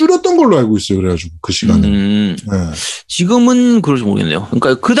그걸 좀 줄였던 걸로 알고 있어요. 그래가지고 그 시간에. 네. 지금은 그럴지 모르겠네요.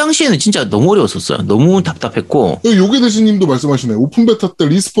 그러니까 그 당시에는 진짜 너무 어려웠었어요. 너무 답답했고. 요게대시님도 말씀하시네. 오픈 베타 때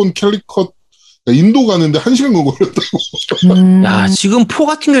리스폰 캘리컷 인도 가는데 1시간 걸렸다고. 야, 지금 4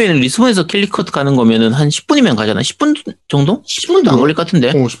 같은 경우에는 리스본에서 캘리컷 가는 거면은 한 10분이면 가잖아. 10분 정도? 10분도 안 걸릴 것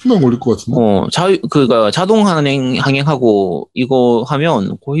같은데. 10분도 안 걸릴 것 같은데. 자동 항행하고 이거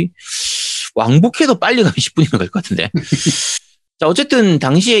하면 거의 왕복해도 빨리 가면 10분이면 갈 것 같은데. 자, 어쨌든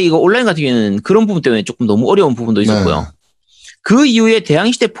당시에 이거 온라인 같은 경우에는 그런 부분 때문에 조금 너무 어려운 부분도 있었고요. 네. 그 이후에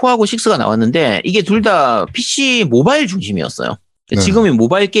대항해시대 4하고 6가 나왔는데 이게 둘 다 PC 모바일 중심이었어요. 네. 지금은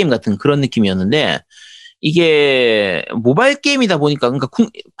모바일 게임 같은 그런 느낌이었는데 이게 모바일 게임이다 보니까 그러니까 5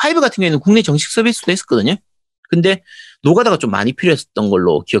 같은 경우에는 국내 정식 서비스도 했었거든요. 근데 노가다가 좀 많이 필요했었던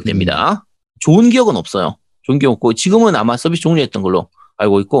걸로 기억됩니다. 좋은 기억은 없어요. 좋은 기억 없고 지금은 아마 서비스 종료했던 걸로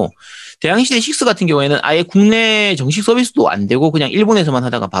알고 있고 대항해시대 6 같은 경우에는 아예 국내 정식 서비스도 안 되고 그냥 일본에서만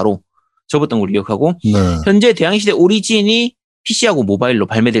하다가 바로 접었던 걸로 기억하고 현재 대항해시대 오리진이 PC하고 모바일로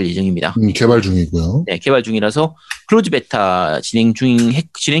발매될 예정입니다. 개발 중이고요. 네, 개발 중이라서 클로즈 베타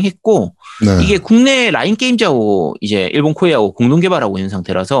진행했고 이게 국내 라인 게임즈하고 이제 일본 코리아하고 공동 개발하고 있는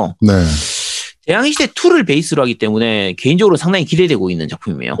상태라서 대항해시대 2를 베이스로 하기 때문에 개인적으로 상당히 기대되고 있는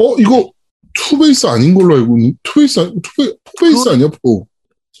작품이에요. 이거 2 베이스 아닌 걸로 알고 있는데 2 베이스 아니야?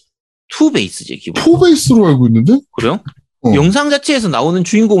 2 베이스지 기본. 2 베이스로 알고 있는데? 그래요? 영상 자체에서 나오는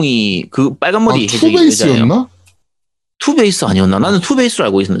주인공이 그 빨간 머리 2 베이스였나? 2 베이스 아니었나? 나는 2 베이스로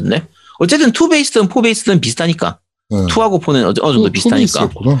알고 있었는데. 어쨌든 2 베이스든 4 베이스든 비슷하니까. 2하고 4는 어느 정도 비슷하니까.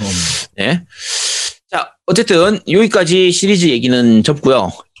 네. 자, 어쨌든 여기까지 시리즈 얘기는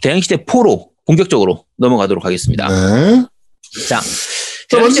접고요. 대항해시대 4로 본격적으로 넘어가도록 하겠습니다. 네. 자,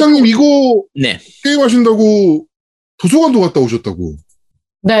 만지장님 이거 게임 하신다고 도서관도 갔다 오셨다고.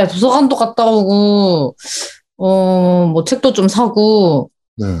 네, 도서관도 갔다 오고 뭐 책도 좀 사고.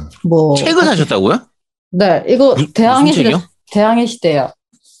 네. 뭐 책을 사셨다고요? 네, 이거 대항해시대요.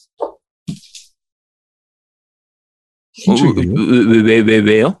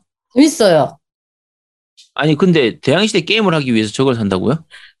 왜요? 재밌어요. 아니 근데 대항해시대 게임을 하기 위해서 저걸 산다고요?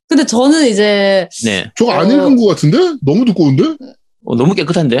 근데 저는 이제 저거 안 읽은 것 같은데? 너무 두꺼운데? 너무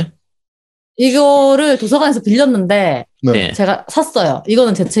깨끗한데? 이거를 도서관에서 빌렸는데 제가 샀어요.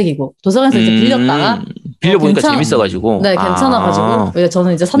 이거는 제 책이고 도서관에서 이제 빌렸다가 빌려보니까 재밌어가지고 괜찮아가지고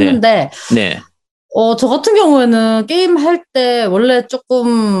저는 이제 샀는데 저 같은 경우에는 게임 할 때 원래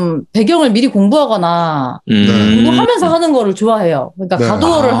조금 배경을 미리 공부하거나 공부하면서 하는 거를 좋아해요. 그러니까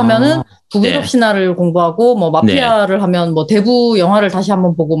가도어를 하면은 북유럽 신화를 공부하고 뭐 마피아를 하면 뭐 대부 영화를 다시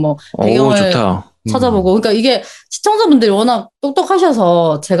한번 보고 뭐 배경을 찾아보고 그러니까 이게 시청자분들이 워낙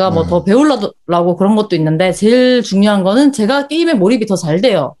똑똑하셔서 제가 뭐 더 배우려고 그런 것도 있는데 제일 중요한 거는 제가 게임에 몰입이 더 잘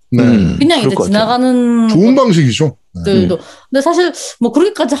돼요. 그냥 이제 지나가는 좋은 방식이죠. 들도 근데 사실 뭐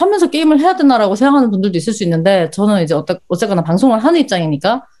그렇게까지 하면서 게임을 해야 되나라고 생각하는 분들도 있을 수 있는데 저는 이제 어쨌거나 방송을 하는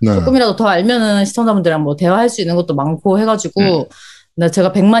입장이니까 조금이라도 더 알면은 시청자분들이랑 뭐 대화할 수 있는 것도 많고 해가지고 네,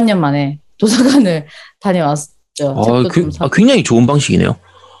 제가 100만 년 만에 도서관을 다녀왔죠. 굉장히 좋은 방식이네요.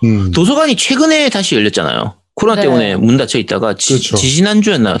 도서관이 최근에 다시 열렸잖아요. 코로나 때문에 문 닫혀 있다가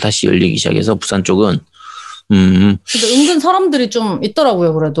지지난주였나 다시 열리기 시작해서 부산 쪽은. 근데 은근 사람들이 좀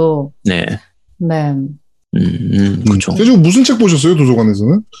있더라고요. 그래도. 네. 그렇죠. 지금 무슨 책 보셨어요,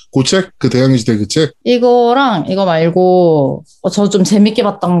 도서관에서는? 그 책, 그 대항해시대 그 책? 이거랑 이거 말고 저 좀 재밌게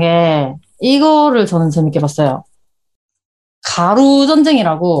봤던 게 이거를 저는 재밌게 봤어요. 가루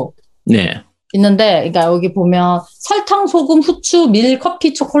전쟁이라고. 네. 있는데, 그러니까 여기 보면 설탕, 소금, 후추, 밀,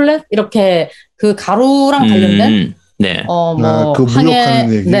 커피, 초콜릿 이렇게 그 가루랑 관련된 그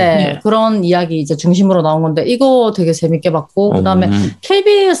무역하는 얘기. 그런 이야기 이제 중심으로 나온 건데 이거 되게 재밌게 봤고 그다음에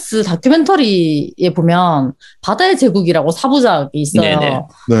KBS 다큐멘터리에 보면 바다의 제국이라고 4부작이 있어요.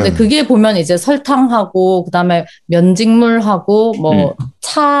 근데 그게 보면 이제 설탕하고 그다음에 면직물하고 뭐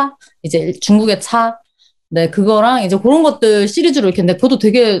차 이제 중국의 차 네, 그거랑 이제 그런 것들 시리즈로 이렇게 했는데 그것도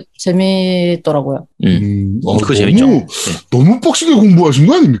되게 재밌더라고요. 그거 재밌죠. 너무 빡시게 공부하신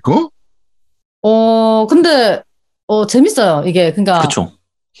거 아닙니까? 근데 재밌어요. 이게 그러니까 그쵸.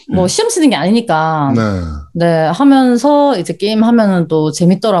 뭐 시험 치는 게 아니니까 네, 하면서 이제 게임 하면은 또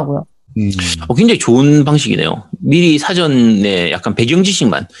재밌더라고요. 굉장히 좋은 방식이네요. 미리 사전에 약간 배경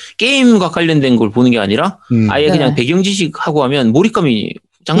지식만 게임과 관련된 걸 보는 게 아니라 아예 그냥 배경 지식하고 하면 몰입감이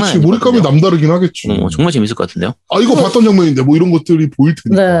장난 아니에요. 몰입감이 남다르긴 하겠지. 정말 재밌을 것 같은데요. 이거 봤던 장면인데 뭐 이런 것들이 보일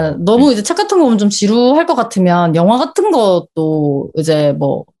테니까. 네, 너무 이제 책 같은 거 보면 좀 지루할 것 같으면 영화 같은 것도 이제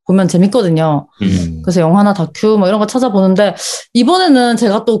뭐 보면 재밌거든요. 그래서 영화나 다큐 뭐 이런 거 찾아보는데 이번에는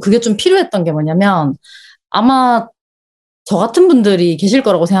제가 또 그게 좀 필요했던 게 뭐냐면 아마 저 같은 분들이 계실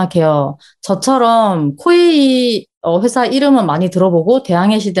거라고 생각해요. 저처럼 코에이 회사 이름은 많이 들어보고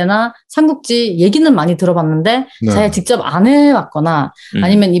대항해시대나 삼국지 얘기는 많이 들어봤는데 제가 직접 안 해봤거나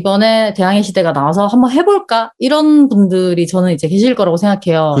아니면 이번에 대항해시대가 나와서 한번 해볼까 이런 분들이 저는 이제 계실 거라고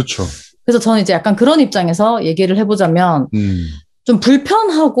생각해요. 그렇죠. 그래서 저는 이제 약간 그런 입장에서 얘기를 해보자면 좀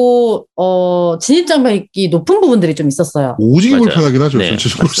불편하고 진입장벽이 높은 부분들이 좀 있었어요. 오지게 불편하긴 하죠.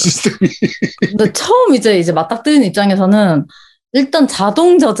 전체적으로 시스템이. 근데 처음 이제 맞닥뜨리는 입장에서는 일단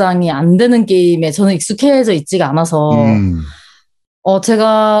자동 저장이 안 되는 게임에 저는 익숙해져 있지가 않아서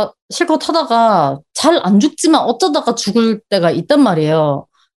제가 실컷 하다가 잘 안 죽지만 어쩌다가 죽을 때가 있단 말이에요.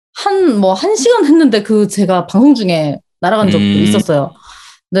 한 시간 했는데 제가 방송 중에 날아간 적도 있었어요.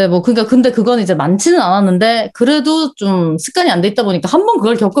 네, 뭐, 그러니까, 근데 그건 이제 많지는 않았는데, 그래도 좀 습관이 안 돼 있다 보니까 한 번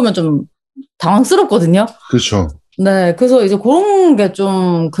그걸 겪으면 좀 당황스럽거든요. 그렇죠. 네, 그래서 이제 그런 게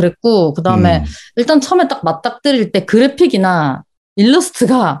좀 그랬고, 그 다음에 일단 처음에 딱 맞닥뜨릴 때 그래픽이나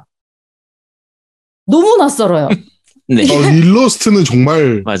일러스트가 너무 낯설어요. 네. 일러스트는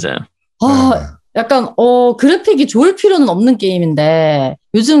정말. 맞아요. 약간, 그래픽이 좋을 필요는 없는 게임인데,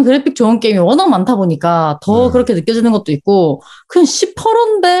 요즘 그래픽 좋은 게임이 워낙 많다 보니까 더 그렇게 느껴지는 것도 있고, 그냥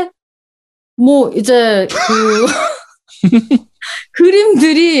시퍼런데, 뭐, 이제,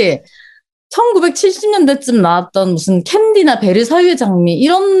 그림들이 1970년대쯤 나왔던 무슨 캔디나 베르사유의 장미,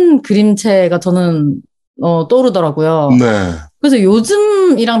 이런 그림체가 저는, 떠오르더라고요. 네. 그래서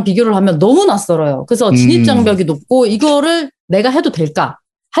요즘이랑 비교를 하면 너무 낯설어요. 그래서 진입장벽이 높고, 이거를 내가 해도 될까?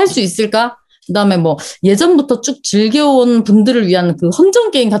 할 수 있을까? 그 다음에 뭐, 예전부터 쭉 즐겨온 분들을 위한 그 헌정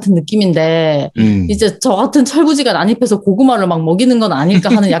게임 같은 느낌인데, 이제 저 같은 철부지가 난입해서 고구마를 막 먹이는 건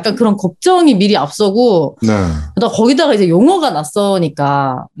아닐까 하는 약간 그런 걱정이 미리 앞서고, 거기다가 이제 용어가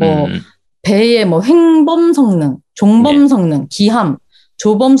낯서니까, 뭐, 배의 뭐 횡범 성능, 종범 성능, 기함,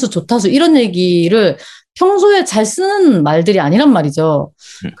 조범수, 조타수, 이런 얘기를 평소에 잘 쓰는 말들이 아니란 말이죠.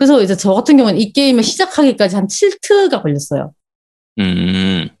 그래서 이제 저 같은 경우는 이 게임을 시작하기까지 한 7트가 걸렸어요.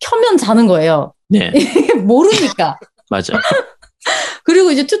 켜면 자는 거예요. 네. 모르니까. 맞아.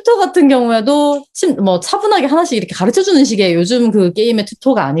 그리고 이제 튜토 같은 경우에도 뭐 차분하게 하나씩 이렇게 가르쳐 주는 식의 요즘 그 게임의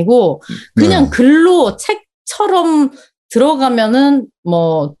튜토가 아니고 그냥 글로 책처럼 들어가면은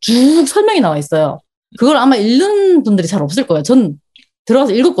뭐 쭉 설명이 나와 있어요. 그걸 아마 읽는 분들이 잘 없을 거예요. 전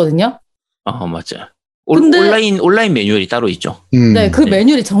들어가서 읽었거든요. 맞아. 온라인 매뉴얼이 따로 있죠. 네, 그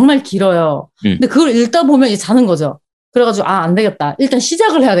매뉴얼이 정말 길어요. 근데 그걸 읽다 보면 이제 자는 거죠. 그래가지고 안 되겠다. 일단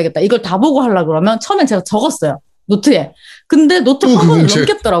시작을 해야 되겠다. 이걸 다 보고 하려고 그러면 처음엔 제가 적었어요. 노트에. 근데 노트 한 번을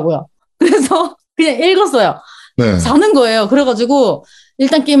넘겼더라고요. 그래서 그냥 읽었어요. 네. 자는 거예요. 그래가지고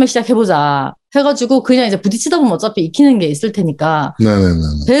일단 게임을 시작해보자. 해가지고 그냥 이제 부딪히다 보면 어차피 익히는 게 있을 테니까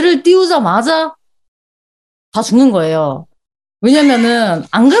배를 띄우자마자 다 죽는 거예요. 왜냐면은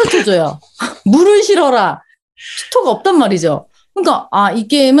안 가르쳐줘요. 물을 실어라. 튜토가 없단 말이죠. 그러니까 이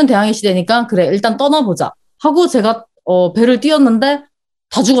게임은 대항해 시대니까 그래 일단 떠나보자 하고 제가 배를 띄웠는데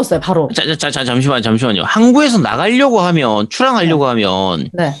다 죽었어요 바로. 잠시만요. 항구에서 나가려고 하면 출항하려고 하면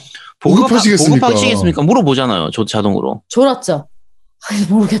네. 보급하시겠습니까? 물어보잖아요. 자동으로. 졸았죠.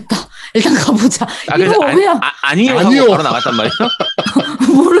 모르겠다. 일단 가보자. 그래서 아니요 하고 바로 나갔단 말이에요?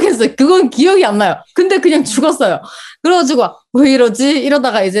 모르겠어요. 그건 기억이 안 나요. 근데 그냥 죽었어요. 그래가지고 왜 이러지?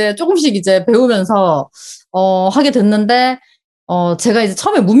 이러다가 이제 조금씩 이제 배우면서 하게 됐는데 제가 이제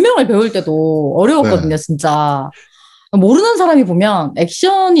처음에 문명을 배울 때도 어려웠거든요, 진짜. 모르는 사람이 보면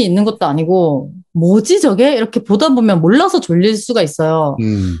액션이 있는 것도 아니고 뭐지 저게? 이렇게 보다 보면 몰라서 졸릴 수가 있어요.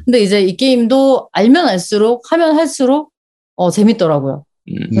 근데 이제 이 게임도 알면 알수록 하면 할수록 재밌더라고요.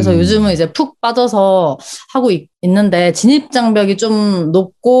 그래서 요즘은 이제 푹 빠져서 하고 있는데 진입장벽이 좀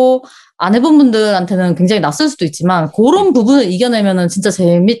높고 안 해본 분들한테는 굉장히 낯설 수도 있지만 그런 부분을 이겨내면은 진짜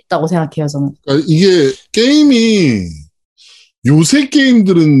재밌다고 생각해요, 저는. 그러니까 이게 게임이 요새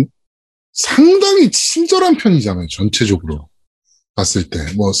게임들은 상당히 친절한 편이잖아요. 전체적으로 봤을 때.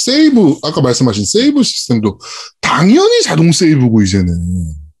 뭐 세이브, 아까 말씀하신 세이브 시스템도 당연히 자동 세이브고 이제는.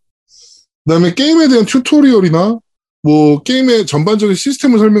 그다음에 게임에 대한 튜토리얼이나 뭐 게임의 전반적인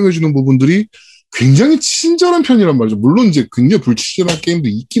시스템을 설명해주는 부분들이 굉장히 친절한 편이란 말이죠. 물론 이제 굉장히 불친절한 게임도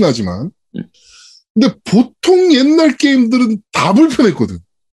있긴 하지만. 근데 보통 옛날 게임들은 다 불편했거든.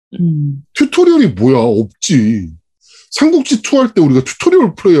 튜토리얼이 뭐야? 없지. 삼국지2 할 때 우리가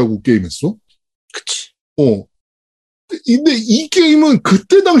튜토리얼 플레이하고 게임했어? 그치. 근데 이 게임은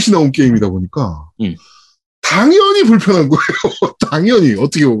그때 당시 나온 게임이다 보니까 당연히 불편한 거예요. 당연히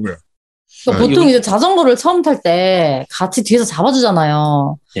어떻게 보면. 그러니까 보통 이제 자전거를 처음 탈 때 같이 뒤에서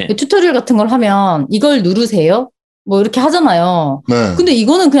잡아주잖아요. 예. 튜토리얼 같은 걸 하면 이걸 누르세요? 뭐 이렇게 하잖아요. 네. 근데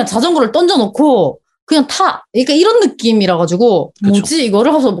이거는 그냥 자전거를 던져놓고 그냥 타. 그러니까 이런 느낌이라 가지고 뭐지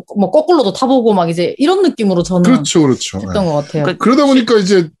이거를 해서 뭐 거꾸로도 타보고 막 이제 이런 느낌으로 저는 그렇죠. 했던 것 같아요. 그러다 보니까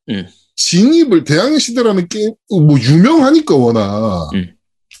이제 진입을 대항해시대라는 게임 뭐 유명하니까 워낙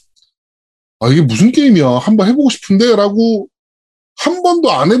이게 무슨 게임이야 한번 해보고 싶은데라고 한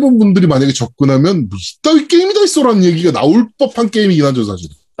번도 안 해본 분들이 만약에 접근하면 뭐 이따위 게임이 다 있어라는 얘기가 나올 법한 게임이긴 하죠 사실.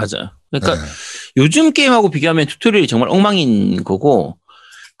 맞아요. 그러니까 요즘 게임하고 비교하면 튜토리얼이 정말 엉망인 거고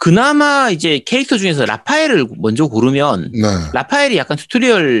그나마 이제 캐릭터 중에서 라파엘을 먼저 고르면 라파엘이 약간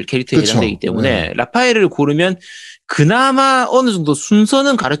튜토리얼 캐릭터에 해당되기 때문에 라파엘을 고르면 그나마 어느 정도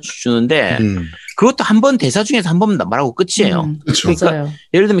순서는 가르쳐 주는데 그것도 한 번 대사 중에서 한 번 말하고 끝이에요. 그러니까 맞아요.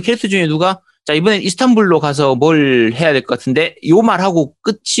 예를 들면 캐릭터 중에 누가 자 이번엔 이스탄불로 가서 뭘 해야 될 것 같은데 요 말하고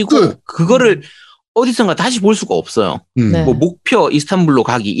끝이고 그거를 어디선가 다시 볼 수가 없어요. 뭐 목표 이스탄불로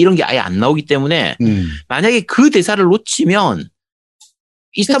가기 이런 게 아예 안 나오기 때문에 만약에 그 대사를 놓치면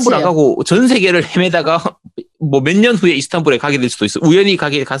이스탄불 안 가고 전 세계를 헤매다가 뭐 몇 년 후에 이스탄불에 가게 될 수도 있어. 우연히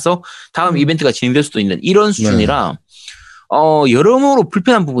가서 다음 이벤트가 진행될 수도 있는 이런 수준이라 여러모로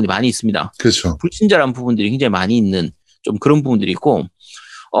불편한 부분이 많이 있습니다. 그렇죠. 불친절한 부분들이 굉장히 많이 있는 좀 그런 부분들이 있고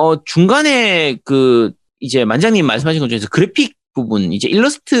중간에 그 이제 만장님 말씀하신 것 중에서 그래픽 부분 이제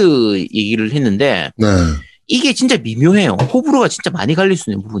일러스트 얘기를 했는데 이게 진짜 미묘해요. 호불호가 진짜 많이 갈릴 수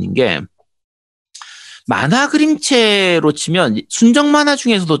있는 부분인 게 만화 그림체로 치면 순정 만화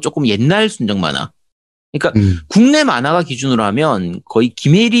중에서도 조금 옛날 순정 만화. 그러니까 국내 만화가 기준으로 하면 거의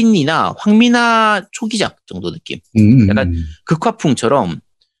김혜린이나 황미나 초기작 정도 느낌. 약간 극화풍처럼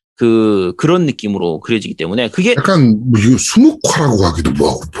그런 느낌으로 그려지기 때문에 그게 약간 뭐 이거 수묵화라고 하기도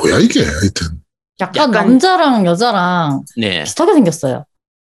뭐하고 뭐야 이게 하여튼. 약간 남자랑 여자랑 비슷하게 생겼어요.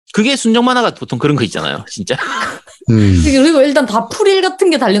 그게 순정 만화가 보통 그런 거 있잖아요, 진짜. 그리고 일단 다 프릴 같은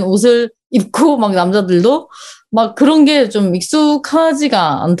게 달린 옷을 입고 막 남자들도 막 그런 게 좀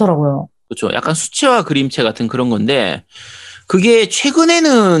익숙하지가 않더라고요. 그렇죠. 약간 수채화 그림체 같은 그런 건데 그게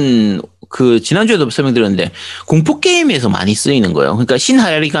최근에는 그 지난주에도 설명드렸는데 공포 게임에서 많이 쓰이는 거예요. 그러니까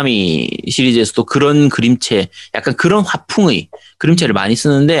신하야리가미 시리즈에서도 그런 그림체, 약간 그런 화풍의 그림체를 많이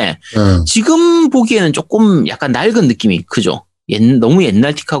쓰는데 지금 보기에는 조금 약간 낡은 느낌이 크죠. 너무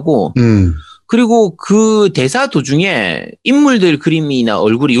옛날틱하고 그리고 그 대사 도중에 인물들 그림이나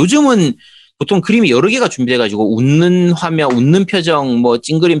얼굴이 요즘은 보통 그림이 여러 개가 준비돼가지고 웃는 화면, 웃는 표정, 뭐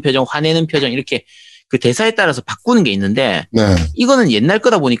찡그린 표정, 화내는 표정 이렇게 그 대사에 따라서 바꾸는 게 있는데 이거는 옛날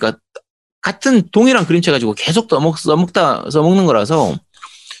거다 보니까 같은 동일한 그림체 가지고 계속 써먹는 거라서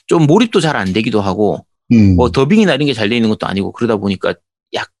좀 몰입도 잘 안 되기도 하고 뭐 더빙이나 이런 게 잘 돼 있는 것도 아니고 그러다 보니까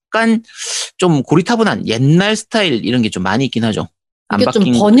약간 좀 고리타분한 옛날 스타일 이런 게 좀 많이 있긴 하죠. 이게 좀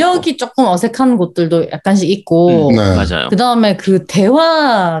번역이 조금 어색한 곳들도 약간씩 있고, 네. 맞아요. 그 다음에 그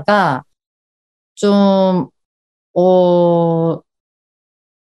대화가 좀,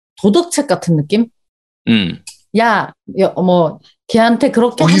 도덕책 같은 느낌? 야, 뭐, 걔한테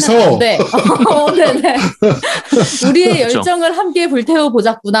그렇게 거기서. 하면 안 돼. 네네. 우리의 그렇죠. 열정을 함께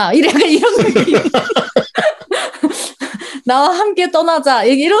불태워보자꾸나. 약간 이런 느낌. 나와 함께 떠나자.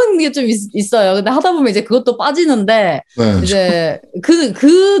 이런 게 좀 있어요. 근데 하다 보면 이제 그것도 빠지는데, 네. 이제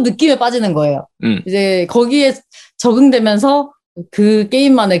그 느낌에 빠지는 거예요. 이제 거기에 적응되면서 그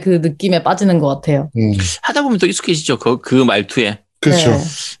게임만의 그 느낌에 빠지는 것 같아요. 하다 보면 또 익숙해지죠. 그 말투에. 그렇죠.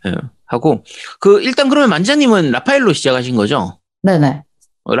 네. 하고, 일단 그러면 만자님은 라파엘로 시작하신 거죠? 네네.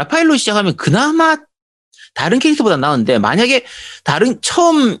 라파엘로 시작하면 그나마 다른 캐릭터보다 나은데, 만약에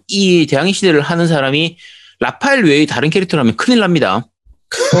처음 이 대항해 시대를 하는 사람이 라파엘 외의 다른 캐릭터라면 큰일 납니다.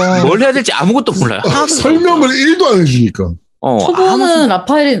 뭘 해야 될지 아무것도 몰라요. 설명을 1도 안 해주니까. 초보는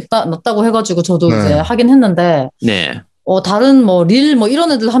라파엘이 낫다고 해가지고 저도 이제 하긴 했는데, 네. 다른 뭐 릴 뭐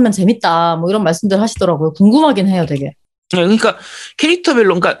이런 애들 하면 재밌다 뭐 이런 말씀들 하시더라고요. 궁금하긴 해요, 되게. 그러니까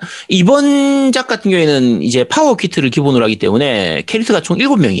캐릭터별로, 그러니까 이번 작 같은 경우에는 이제 파워 키트를 기본으로 하기 때문에 캐릭터가 총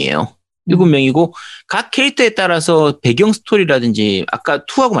 7명이에요. 7명이고 각 캐릭터에 따라서 배경 스토리라든지 아까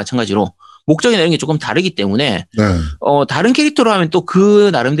 2하고 마찬가지로 목적이나 이런 게 조금 다르기 때문에 다른 캐릭터로 하면 또 그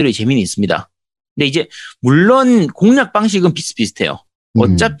나름대로의 재미는 있습니다. 근데 이제 물론 공략 방식은 비슷비슷해요.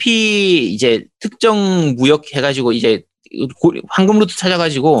 어차피 이제 특정 무역 해가지고 이제 황금 루트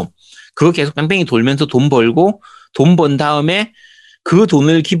찾아가지고 그거 계속 뺑뺑이 돌면서 돈 벌고 돈 번 다음에 그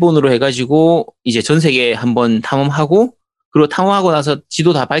돈을 기본으로 해가지고 이제 전 세계 한번 탐험하고 그리고 탐험하고 나서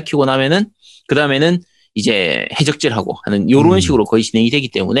지도 다 밝히고 나면은 그 다음에는 이제 해적질하고 하는 요런 식으로 거의 진행이 되기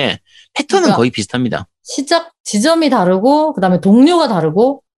때문에 패턴은 그러니까 거의 비슷합니다. 시작 지점이 다르고 그 다음에 동료가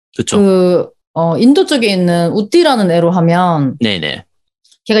다르고 그렇죠. 인도 쪽에 있는 우띠라는 애로 하면 네네.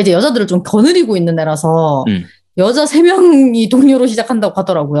 걔가 이제 여자들을 좀 거느리고 있는 애라서 여자 3명이 동료로 시작한다고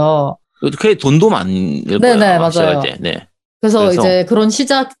하더라고요. 그게 돈도 많을 거예요. 네네, 맞아요. 네. 그래서 이제 그런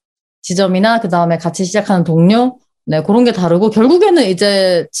시작 지점이나 그 다음에 같이 시작하는 동료, 네, 그런 게 다르고 결국에는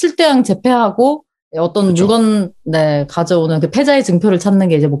이제 7대항 제패하고 어떤 그렇죠. 물건, 네, 가져오는 그 패자의 증표를 찾는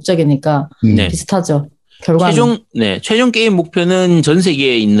게 이제 목적이니까 비슷하죠. 결과는. 최종 게임 목표는 전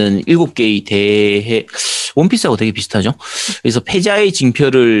세계에 있는 7개의 대해, 원피스하고 되게 비슷하죠. 그래서 패자의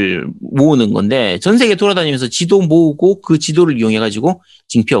징표를 모으는 건데, 전 세계 돌아다니면서 지도 모으고 그 지도를 이용해가지고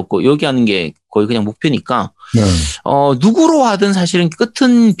징표 얻고, 여기 하는 게 거의 그냥 목표니까, 누구로 하든 사실은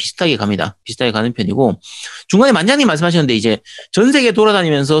끝은 비슷하게 갑니다. 비슷하게 가는 편이고, 중간에 만장님 말씀하셨는데, 이제 전 세계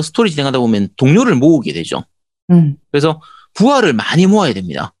돌아다니면서 스토리 진행하다 보면 동료를 모으게 되죠. 그래서 부하를 많이 모아야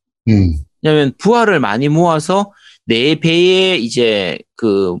됩니다. 왜냐면 부하를 많이 모아서 내 배에 이제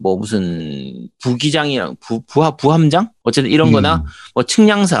그 뭐 무슨 부기장이랑 부함장 어쨌든 이런 거나 뭐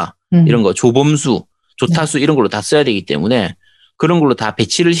측량사 이런 거 조범수 조타수 이런 걸로 다 써야 되기 때문에 그런 걸로 다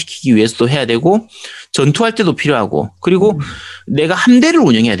배치를 시키기 위해서도 해야 되고 전투할 때도 필요하고 그리고 내가 함대를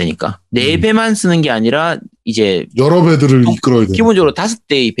운영해야 되니까 내 배만 쓰는 게 아니라 이제 여러 배들을 이끌어야 돼. 기본적으로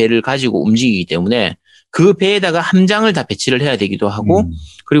 5대의 배를 가지고 움직이기 때문에 그 배에다가 함장을 다 배치를 해야 되기도 하고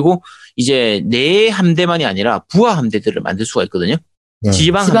그리고 이제 내 함대만이 아니라 부하 함대들을 만들 수가 있거든요.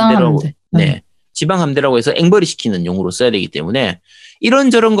 지방 함대라고 지방 함대라고 해서 앵벌이 시키는 용으로 써야 되기 때문에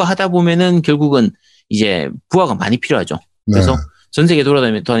이런저런 거 하다 보면은 결국은 이제 부하가 많이 필요하죠. 그래서 전 세계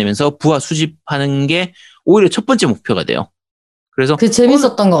돌아다니면서 부하 수집하는 게 오히려 첫 번째 목표가 돼요. 그래서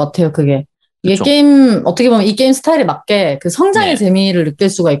재밌었던 것 같아요. 그게 이게 그쵸. 게임 어떻게 보면 이 게임 스타일에 맞게 그 성장의 재미를 느낄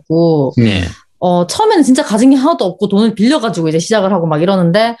수가 있고. 처음에는 진짜 가진 게 하나도 없고 돈을 빌려가지고 이제 시작을 하고 막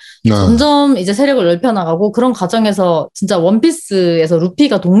이러는데 점점 이제 세력을 넓혀나가고 그런 과정에서 진짜 원피스에서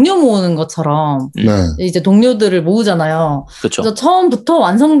루피가 동료 모으는 것처럼 이제 동료들을 모으잖아요. 그쵸. 그래서 처음부터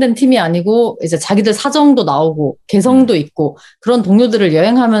완성된 팀이 아니고 이제 자기들 사정도 나오고 개성도 있고 그런 동료들을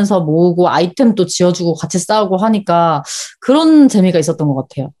여행하면서 모으고 아이템도 지어주고 같이 싸우고 하니까 그런 재미가 있었던 것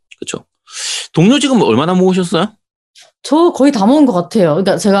같아요. 그렇죠. 동료 지금 얼마나 모으셨어요? 저 거의 다 모은 것 같아요.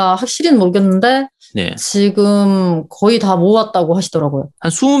 그러니까 제가 확실히는 모르겠는데 지금 거의 다 모았다고 하시더라고요.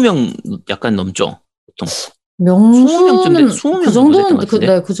 한 20명 약간 넘죠, 보통. 명수는 20명 그 정도는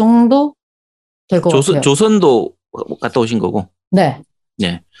그 정도 될 것 같아요. 조선도 갔다 오신 거고. 네.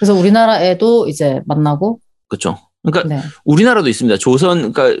 그래서 우리나라 애도 이제 만나고. 그렇죠. 그러니까 우리나라도 있습니다.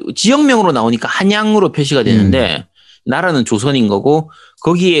 조선, 그러니까 지역명으로 나오니까 한양으로 표시가 되는데 나라는 조선인 거고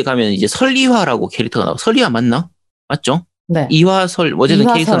거기에 가면 이제 설리화라고 캐릭터가 나와. 설리화 맞나? 맞죠? 이화설,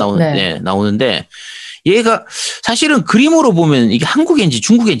 어제는 캐릭터 나오는데, 얘가 사실은 그림으로 보면 이게 한국인지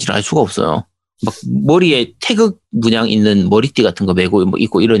중국인지를 알 수가 없어요. 막 머리에 태극 문양 있는 머리띠 같은 거 메고 뭐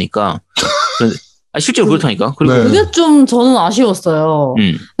입고 이러니까 실제로 그렇다니까. 그리고 네. 그게 좀 저는 아쉬웠어요.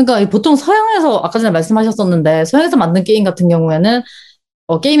 그러니까 보통 서양에서 아까 전에 말씀하셨었는데 서양에서 만든 게임 같은 경우에는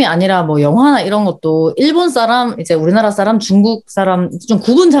게임이 아니라 뭐 영화나 이런 것도 일본 사람, 이제 우리나라 사람, 중국 사람 좀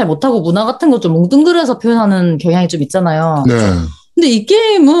구분 잘 못하고 문화 같은 거 좀 뭉뚱그려서 표현하는 경향이 좀 있잖아요. 네. 근데 이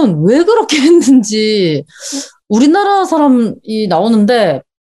게임은 왜 그렇게 했는지 우리나라 사람이 나오는데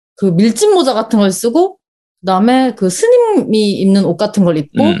그 밀짚 모자 같은 걸 쓰고 그다음에 그 스님이 입는 옷 같은 걸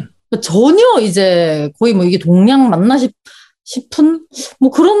입고 전혀 이제 거의 뭐 이게 동양 맞나 싶은 뭐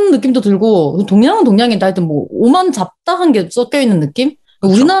그런 느낌도 들고 동양은 동양인데 하여튼 뭐 오만 잡다한 게 섞여 있는 느낌?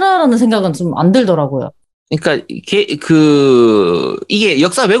 그렇죠. 우리나라라는 생각은 좀 안 들더라고요. 그러니까 이게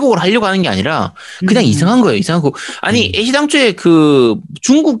역사 왜곡을 하려고 하는 게 아니라 그냥 이상한 거예요. 이상하고 아니 애시당초에 그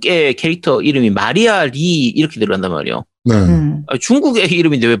중국의 캐릭터 이름이 마리아 리 이렇게 들어간단 말이에요. 네. 중국의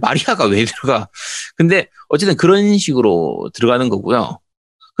이름인데 왜 마리아가 왜 들어가? 근데 어쨌든 그런 식으로 들어가는 거고요.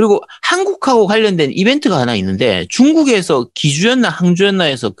 그리고 한국하고 관련된 이벤트가 하나 있는데 중국에서 기주였나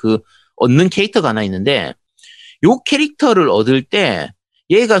항주였나에서 그 얻는 캐릭터가 하나 있는데 요 캐릭터를 얻을 때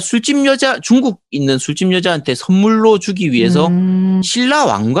얘가 중국 있는 술집 여자한테 선물로 주기 위해서 신라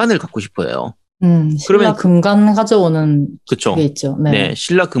왕관을 갖고 싶어요. 신라 금관 가져오는 그쵸. 게 있죠. 네. 네,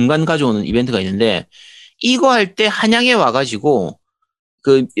 신라 금관 가져오는 이벤트가 있는데 이거 할 때 한양에 와가지고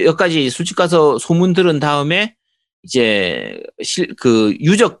그 몇 가지 술집 가서 소문 들은 다음에 이제 그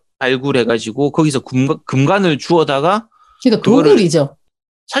유적 발굴해가지고 거기서 금관을 주워다가 그러니까 도굴이죠.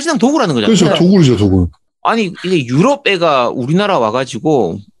 사실상 도굴하는 거잖아요. 그렇죠. 도굴이죠, 도굴. 아니 이게 유럽 애가 우리나라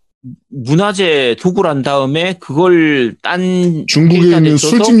와가지고 문화재 도굴한 다음에 그걸 딴 중국에 있는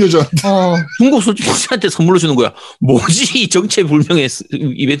술집 여자한테 중국 술집 여자한테 선물로 주는 거야. 뭐지 이 정체불명의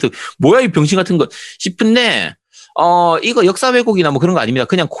이벤트 뭐야 이 병신 같은 거 싶은데 이거 역사 왜곡이나 뭐 그런 거 아닙니다.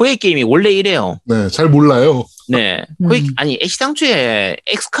 그냥 코에 게임이 원래 이래요. 네, 잘 몰라요. 네, 코에 아니 애시당초에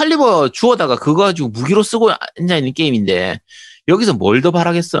엑스칼리버 주워다가 그거 가지고 무기로 쓰고 앉아 있는 게임인데 여기서 뭘 더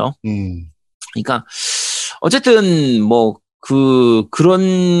바라겠어요. 그러니까 어쨌든 뭐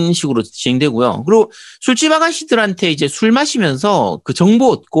그런 식으로 진행되고요. 그리고 술집 아가씨들한테 이제 술 마시면서 그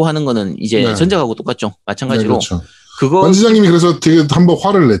정보 얻고 하는 거는 이제 네. 전작하고 똑같죠. 마찬가지로. 네, 그렇죠. 만지장님이 그래서 되게 한번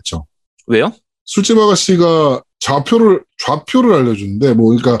화를 냈죠. 왜요? 술집 아가씨가 좌표를 알려주는데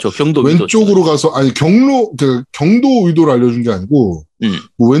뭐 그러니까 경도 왼쪽으로 가서 아니 경도 위도를 알려준 게 아니고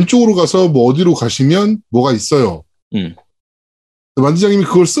뭐 왼쪽으로 가서 뭐 어디로 가시면 뭐가 있어요. 만지장님이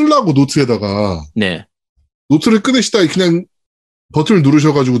그걸 쓰려고 노트에다가 네. 노트를 꺼내시다 그냥 버튼을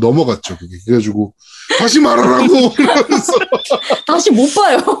누르셔가지고 넘어갔죠. 그래가지고 다시 말하라고 이러면서 다시 못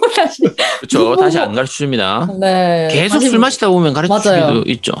봐요. 그렇죠. 다시 안 가르쳐줍니다. 네. 계속 술 마시다 보면 가르쳐주기도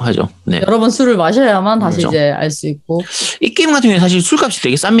있죠. 하죠. 네. 여러 번 술을 마셔야만 다시 그렇죠. 이제 알 수 있고. 이 게임 같은 경우에 사실 술값이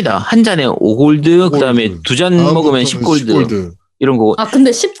되게 쌉니다. 한 잔에 5골드, 그다음에 두 잔 먹으면 10골드 이런 거고.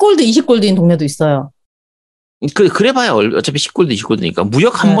 근데 10골드, 20골드인 동네도 있어요. 그래봐야 어차피 10골드, 20골드니까.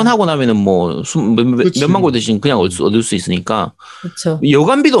 무역 한 번 하고 나면은 뭐, 몇만 골드씩 그냥 얻을 수 있으니까. 그쵸.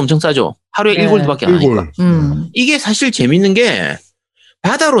 여관비도 엄청 싸죠. 하루에 1골드밖에 안 하니까. 이게 사실 재밌는 게,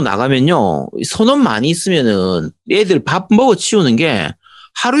 바다로 나가면요, 선원 많이 있으면은, 애들 밥 먹어 치우는 게,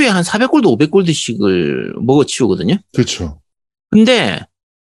 하루에 한 400골드, 500골드씩을 먹어 치우거든요. 그렇죠. 근데,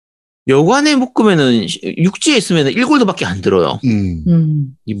 여관에 묶으면은, 육지에 있으면은 1골드밖에 안 들어요.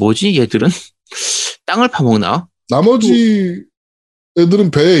 이 뭐지, 얘들은? 땅을 파먹나? 나머지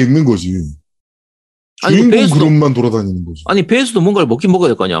애들은 배에 있는 거지. 주인공 그룹만 돌아다니는 거지. 아니 배에서도 뭔가를 먹긴 먹어야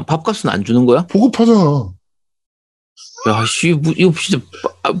될 거 아니야. 밥값은 안 주는 거야? 보급하잖아. 야, 이거 진짜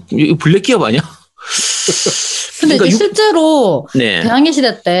이거 블랙 기업 아니야? 근데 그러니까 실제로 네.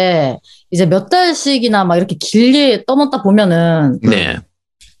 대항해시대 때 이제 몇 달씩이나 막 이렇게 길게 떠먹다 보면은 네.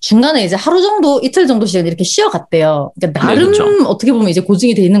 중간에 이제 하루 정도, 이틀 정도씩 이렇게 쉬어갔대요. 그러니까 나름 네, 그렇죠. 어떻게 보면 이제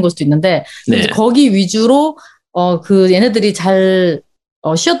고증이 돼 있는 걸 수도 있는데, 네. 이제 거기 위주로, 얘네들이 잘,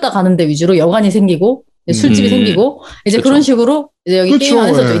 쉬었다 가는데 위주로 여관이 생기고, 술집이 생기고, 이제 그렇죠. 그런 식으로, 이제 여기 그렇죠. 게임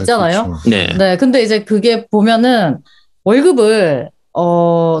안에서도 있잖아요. 그렇죠. 네. 네. 근데 이제 그게 보면은, 월급을,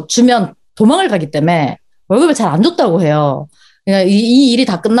 주면 도망을 가기 때문에, 월급을 잘 안 줬다고 해요. 그러니까 이 일이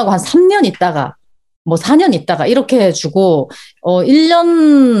다 끝나고 한 3년 있다가, 뭐 4년 있다가 이렇게 주고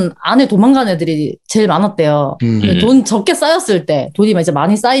 1년 안에 도망간 애들이 제일 많았대요. 돈 적게 쌓였을 때 돈이 이제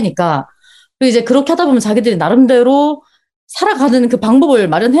많이 쌓이니까 이제 그렇게 하다 보면 자기들이 나름대로 살아가는 그 방법을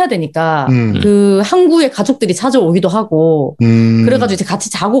마련해야 되니까 그 항구에 가족들이 찾아오기도 하고 그래가지고 이제 같이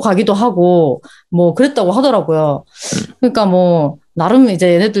자고 가기도 하고 뭐 그랬다고 하더라고요. 그러니까 뭐 나름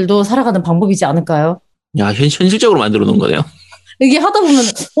이제 얘네들도 살아가는 방법이지 않을까요? 야, 현실적으로 만들어 놓은 거네요. 이게 하다 보면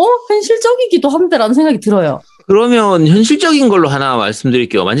현실적이기도 한데라는 생각이 들어요. 그러면 현실적인 걸로 하나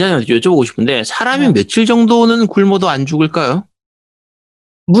말씀드릴게요. 만장님한테 여쭤보고 싶은데 사람이 며칠 정도는 굶어도 안 죽을까요?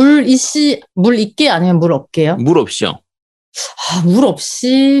 물 있게 아니면 물 없게요? 물 없이요. 물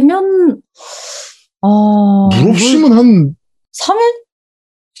없이면 물 없이면 한 3일?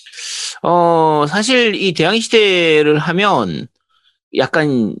 사실 이 대항해시대를 하면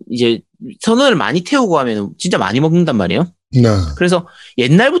약간 이제 선원을 많이 태우고 하면 진짜 많이 먹는단 말이에요. 네. 그래서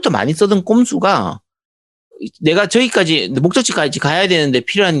옛날부터 많이 쓰던 꼼수가 내가 저기까지 목적지까지 가야 되는데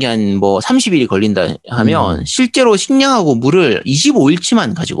필요한 게 한 뭐 30일이 걸린다 하면 실제로 식량하고 물을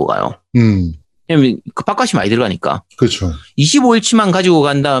 25일치만 가지고 가요. 왜냐면 그 밥값이 많이 들어가니까. 그렇죠. 25일치만 가지고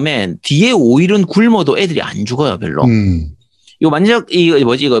간 다음에 뒤에 5일은 굶어도 애들이 안 죽어요, 별로. 이거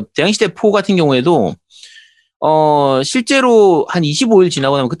대항해시대 4 같은 경우에도 실제로 한 25일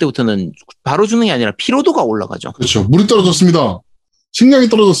지나고 나면 그때부터는 바로 죽는 게 아니라 피로도가 올라가죠. 그렇죠. 물이 떨어졌습니다. 식량이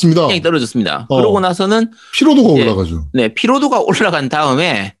떨어졌습니다. 그러고 나서는 피로도가 올라가죠. 네, 피로도가 올라간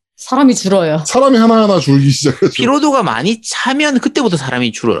다음에 사람이 줄어요. 사람이 하나하나 줄기 시작하죠. 피로도가 많이 차면 그때부터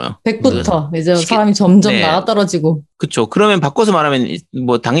사람이 줄어요. 100부터 이제 사람이 점점 나가 떨어지고. 그렇죠. 그러면 바꿔서 말하면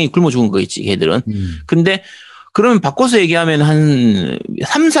뭐 당연히 굶어 죽은 거겠지, 걔들은. 근데 그러면 바꿔서 얘기하면 한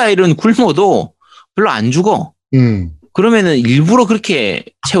 3, 4일은 굶어도 별로 안 죽어. 그러면은 일부러 그렇게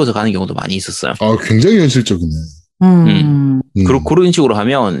채워서 가는 경우도 많이 있었어요. 굉장히 현실적이네. 그런 식으로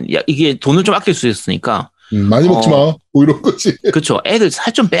하면 이게 돈을 좀 아낄 수 있으니까 많이 먹지 마. 뭐 이런 거지. 그렇죠. 애들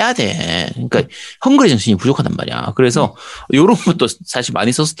살 좀 빼야 돼. 그러니까 헝그리 정신이 부족하단 말이야. 그래서 요런 것도 사실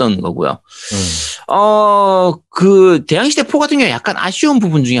많이 썼었던 거고요. 그 대항해시대 4 같은 경우에 약간 아쉬운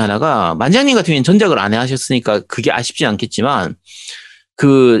부분 중에 하나가 만장님 같은 경우에는 전작을 안 하셨으니까 그게 아쉽진 않겠지만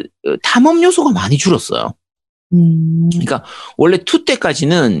그 탐험 요소가 많이 줄었어요. 그러니까 원래 2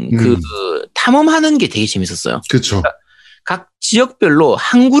 때까지는 그 탐험하는 게 되게 재밌었어요. 그렇죠. 그러니까 각 지역별로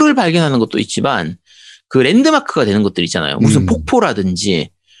항구를 발견하는 것도 있지만 그 랜드마크가 되는 것들 있잖아요. 무슨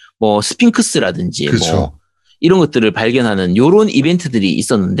폭포라든지 뭐 스핑크스라든지 그쵸. 뭐 이런 것들을 발견하는 요런 이벤트들이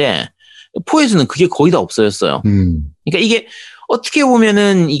있었는데 4에서는 그게 거의 다 없어졌어요. 그러니까 이게 어떻게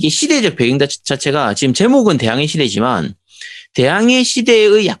보면은 이게 시대적 배경 자체가 지금 제목은 대항해시대지만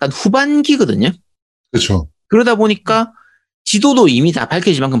대항해시대의 약간 후반기거든요. 그렇죠. 그러다 보니까 지도도 이미 다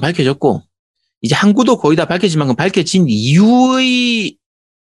밝혀질 만큼 밝혀졌고 이제 항구도 거의 다 밝혀질 만큼 밝혀진 이후의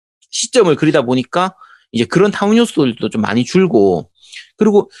시점을 그리다 보니까 이제 그런 탐험 요소들도 좀 많이 줄고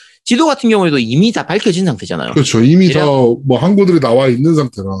그리고 지도 같은 경우에도 이미 다 밝혀진 상태잖아요. 그렇죠. 이미 다 뭐 항구들이 나와 있는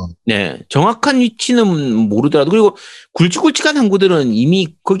상태라. 네. 정확한 위치는 모르더라도 그리고 굵직굵직한 항구들은 이미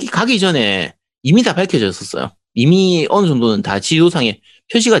거기 가기 전에 이미 다 밝혀졌었어요. 이미 어느 정도는 다 지도상에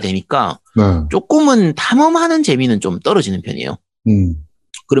표시가 되니까 조금은 탐험하는 재미는 좀 떨어지는 편이에요.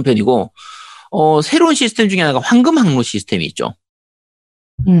 그런 편이고 새로운 시스템 중에 하나가 황금 항로 시스템이 있죠.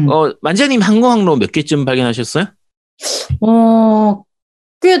 만지아님 황금 항로 몇 개쯤 발견하셨어요?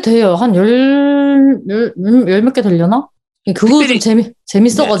 꽤 돼요. 한 열 몇 개 되려나? 그거 좀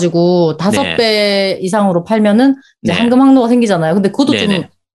재밌어가지고 5배 이상으로 팔면은 이제 황금 항로가 생기잖아요. 근데 그것도 좀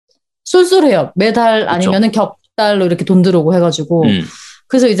쏠쏠해요. 매달 아니면은 격달로 이렇게 돈 들어오고 해가지고.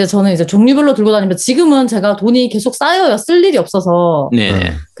 그래서 이제 저는 이제 종류별로 들고 다니면 지금은 제가 돈이 계속 쌓여요. 쓸 일이 없어서.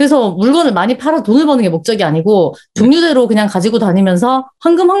 그래서 물건을 많이 팔아 돈을 버는 게 목적이 아니고 종류대로 그냥 가지고 다니면서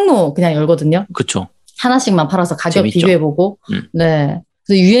황금 항로 그냥 열거든요. 그렇죠. 하나씩만 팔아서 가격 재밌죠. 비교해보고. 네.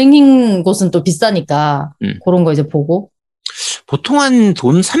 그래서 유행인 곳은 또 비싸니까 그런 거 이제 보고. 보통 한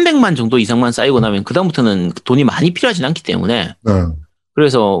돈 300만 정도 이상만 쌓이고 나면 그다음부터는 돈이 많이 필요하진 않기 때문에.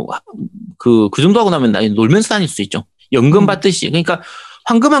 그래서 그 정도 하고 나면 놀면서 다닐 수 있죠. 연금 받듯이. 그러니까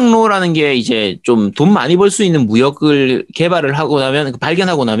황금항로라는 게 이제 좀 돈 많이 벌 수 있는 무역을 개발을 하고 나면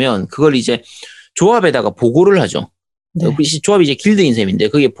발견하고 나면 그걸 이제 조합에다가 보고를 하죠. 조합이 이제 길드인 셈인데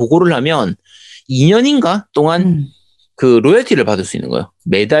그게 보고를 하면 2년인가 동안 그 로열티를 받을 수 있는 거예요.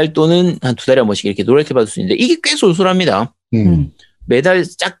 매달 또는 한 2달에 한 번씩 이렇게 로열티 받을 수 있는데 이게 꽤 쏠쏠합니다. 매달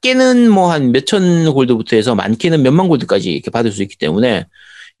작게는 뭐 한 몇천 골드부터 해서 많게는 몇만 골드까지 이렇게 받을 수 있기 때문에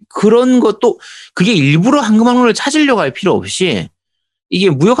그런 것도 그게 일부러 황금항로를 찾으려고 할 필요 없이 이게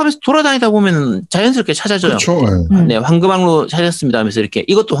무역하면서 돌아다니다 보면 자연스럽게 찾아져요. 그렇죠. 네, 황금항로 찾았습니다 하면서 이렇게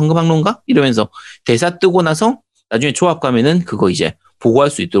이것도 황금항로인가? 이러면서 대사 뜨고 나서 나중에 조합 가면은 그거 이제 보고할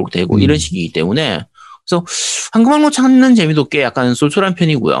수 있도록 되고 이런 식이기 때문에 그래서 황금항로 찾는 재미도 꽤 약간 쏠쏠한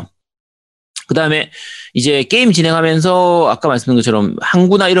편이고요. 그 다음에 이제 게임 진행하면서 아까 말씀드린 것처럼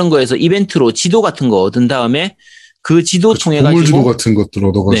항구나 이런 거에서 이벤트로 지도 같은 거 얻은 다음에 그 지도 통해 가지고 보물지도 같은 것들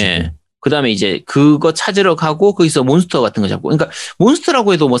얻어가지고. 그 다음에 이제 그거 찾으러 가고 거기서 몬스터 같은 거 잡고. 그러니까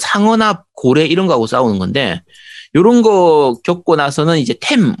몬스터라고 해도 뭐 상어나 고래 이런 거하고 싸우는 건데 요런 거 겪고 나서는 이제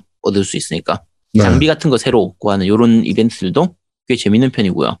템 얻을 수 있으니까 장비 같은 거 새로 얻고 하는 요런 이벤트들도 꽤 재밌는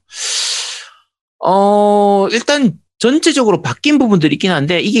편이고요. 일단 전체적으로 바뀐 부분들이 있긴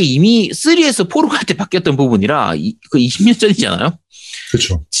한데 이게 이미 3에서 4로 갈 때 바뀌었던 부분이라 그 20년 전이잖아요.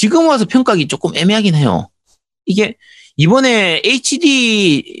 그렇죠. 지금 와서 평가하기 조금 애매하긴 해요. 이게 이번에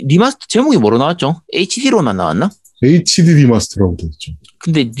HD 리마스터 제목이 뭐로 나왔죠? HD로만 나왔나? HD 리마스터라고 돼 있죠.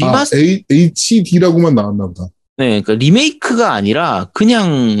 근데 리마스터 HD라고만 나왔나 보다. 네, 그러니까 리메이크가 아니라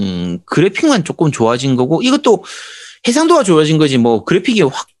그냥 그래픽만 조금 좋아진 거고 이것도 해상도가 좋아진 거지 뭐 그래픽이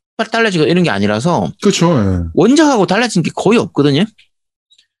확 달라지고 이런 게 아니라서 그렇죠. 예. 원작하고 달라진 게 거의 없거든요.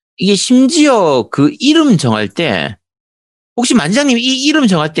 이게 심지어 그 이름 정할 때 혹시 만장님 이 이름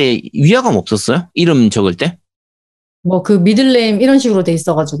정할 때 위화감 없었어요? 이름 적을 때? 뭐 그 미들네임 이런 식으로 돼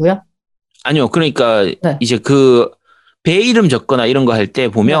있어가지고요. 아니요. 그러니까 네. 이제 그 배 이름 적거나 이런 거 할 때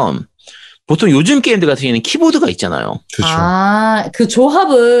보면 보통 요즘 게임들 같은 경우에는 키보드가 있잖아요. 그렇죠. 그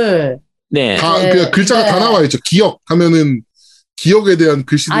조합을 네. 다 그냥 글자가 다 나와 있죠. 기억 하면은 기억에 대한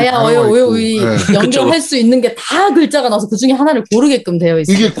글씨들이 다 나와 있고. 네. 연결할 수 있는 게 다 글자가 나와서 그 중에 하나를 고르게끔 되어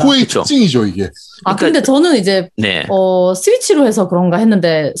있습니다. 이게 코의 특징이죠, 이게. 그러니까, 근데 저는 이제 스위치로 해서 그런가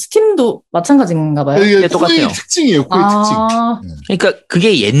했는데 스팀도 마찬가지인가 봐요. 이게 코의 특징이에요, 코의 특징. 그러니까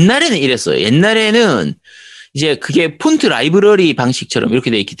그게 옛날에는 이랬어요. 옛날에는 이제 그게 폰트 라이브러리 방식처럼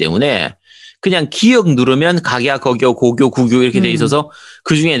이렇게 돼 있기 때문에 그냥 기억 누르면 각야, 거교, 고교, 구교 이렇게 돼 있어서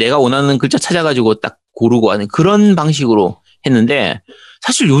그 중에 내가 원하는 글자 찾아가지고 딱 고르고 하는 그런 방식으로 했는데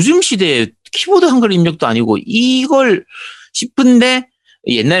사실 요즘 시대에 키보드 한글 입력도 아니고 이걸 싶은데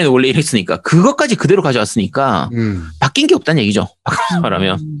옛날에는 원래 이랬으니까 그것까지 그대로 가져왔으니까 바뀐 게 없다는 얘기죠.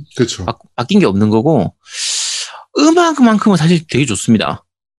 말하면. 그렇죠. 바뀐 게 없는 거고 음악만큼은 사실 되게 좋습니다.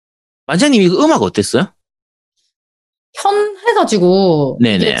 만장님 이거 음악 어땠어요? 편해가지고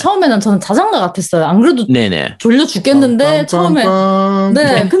이게 처음에는 저는 자장가 같았어요. 안 그래도 졸려 죽겠는데 처음에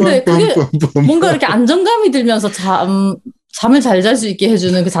근데 그게 뭔가 이렇게 안정감이 들면서 잠을 잘 잘 수 있게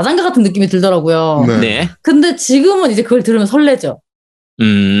해주는 그 자장가 같은 느낌이 들더라고요. 네. 근데 지금은 이제 그걸 들으면 설레죠.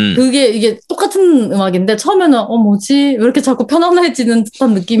 이게 똑같은 음악인데 처음에는 뭐지 왜 이렇게 자꾸 편안해지는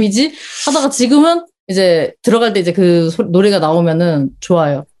듯한 느낌이지 하다가 지금은 이제 들어갈 때 이제 그 노래가 나오면은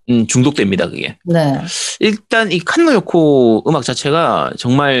좋아요. 중독됩니다, 그게. 네. 일단 이 칸노요코 음악 자체가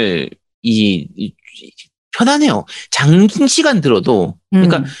정말 편하네요. 장시간 들어도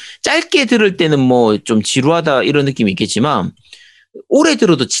그러니까 짧게 들을 때는 뭐 좀 지루하다 이런 느낌이 있겠지만 오래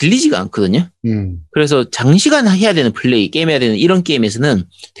들어도 질리지가 않거든요. 그래서 장시간 해야 되는 플레이, 게임 해야 되는 이런 게임에서는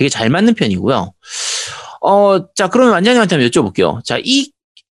되게 잘 맞는 편이고요. 자, 그러면 완장님한테 한번 여쭤볼게요. 자, 이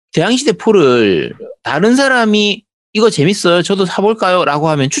대항해시대 4를 다른 사람이 이거 재밌어요. 저도 사볼까요? 라고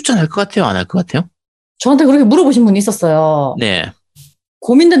하면 추천할 것 같아요? 안 할 것 같아요? 저한테 그렇게 물어보신 분이 있었어요. 네.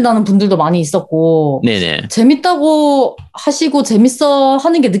 고민된다는 분들도 많이 있었고. 네네. 재밌다고 하시고 재밌어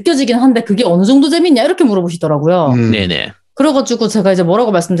하는 게 느껴지긴 한데 그게 어느 정도 재밌냐? 이렇게 물어보시더라고요. 네네. 그래가지고 제가 이제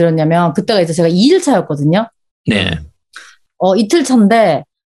뭐라고 말씀드렸냐면 그때가 이제 제가 2일차였거든요. 네. 이틀 차인데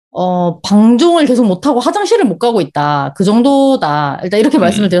방종을 계속 못하고 화장실을 못 가고 있다. 그 정도다. 일단 이렇게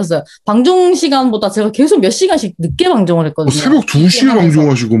말씀을 드렸어요. 방종 시간보다 제가 계속 몇 시간씩 늦게 방종을 했거든요. 새벽 2시에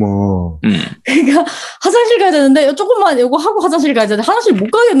방종하시고 막. 그러니까 화장실 가야 되는데 조금만 이거 하고 화장실 가야 되는데 화장실 못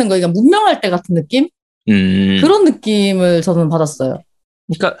가겠는 거예요. 그러니까 문명할 때 같은 느낌? 그런 느낌을 저는 받았어요.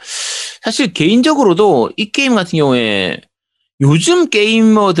 그러니까 사실 개인적으로도 이 게임 같은 경우에 요즘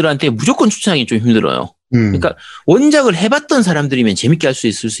게이머들한테 무조건 추천하기 좀 힘들어요. 그러니까 원작을 해봤던 사람들이면 재밌게 할 수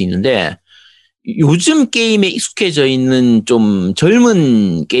있을 수 있는데 요즘 게임에 익숙해져 있는 좀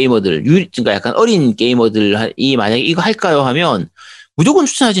젊은 게이머들, 그러니까 약간 어린 게이머들이 만약에 이거 할까요 하면 무조건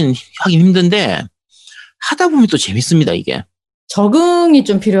추천하기는 힘든데 하다 보면 또 재밌습니다, 이게. 적응이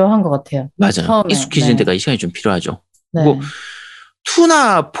좀 필요한 것 같아요. 맞아요. 처음에. 익숙해지는 데가 이 시간이 좀 필요하죠. 네. 그리고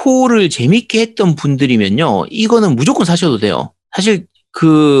 2나 4를 재밌게 했던 분들이면요, 이거는 무조건 사셔도 돼요. 사실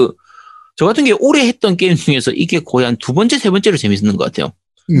저 같은 게 오래 했던 게임 중에서 이게 거의 한 2번째, 3번째로 재밌는 것 같아요.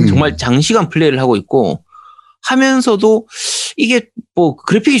 정말 장시간 플레이를 하고 있고 하면서도 이게 뭐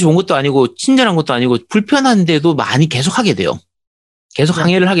그래픽이 좋은 것도 아니고 친절한 것도 아니고 불편한데도 많이 계속 하게 돼요. 계속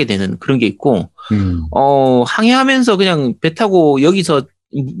항해를 하게 되는 그런 게 있고 항해하면서 그냥 배 타고 여기서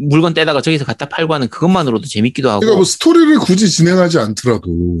물건 떼다가 저기서 갖다 팔고 하는 그것만으로도 재밌기도 하고. 그러니까 뭐 스토리를 굳이 진행하지 않더라도.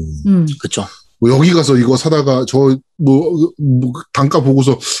 그렇죠. 뭐 여기 가서 이거 사다가 뭐 단가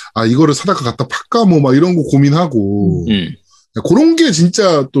보고서 이거를 사다가 갖다 팔까 뭐 막 이런 거 고민하고 그런 게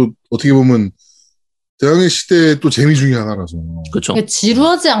진짜 또 어떻게 보면 대항해시대의 또 재미 중에 하나라서. 그렇죠.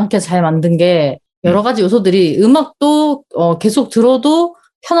 지루하지 않게 잘 만든 게 여러 가지 요소들이 음악도 계속 들어도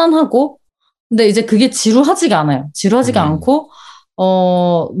편안하고 근데 이제 그게 지루하지가 않아요. 지루하지가 않고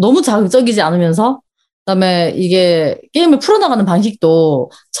너무 자극적이지 않으면서 그다음에 이게 게임을 풀어나가는 방식도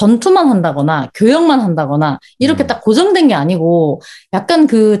전투만 한다거나 교역만 한다거나 이렇게 딱 고정된 게 아니고 약간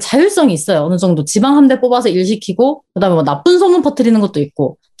그 자율성이 있어요. 어느 정도 지방 함대 뽑아서 일 시키고 그다음에 뭐 나쁜 소문 퍼뜨리는 것도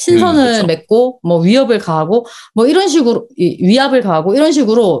있고 신선을 그렇죠. 맺고 뭐 위협을 가하고 뭐 이런 식으로 위압을 가하고 이런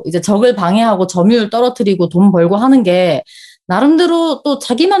식으로 이제 적을 방해하고 점유율 떨어뜨리고 돈 벌고 하는 게 나름대로 또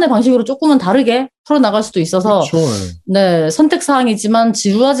자기만의 방식으로 조금은 다르게 풀어나갈 수도 있어서 그렇죠. 네, 선택사항이지만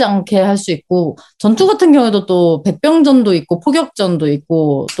지루하지 않게 할 수 있고 전투 같은 경우에도 또 백병전도 있고 포격전도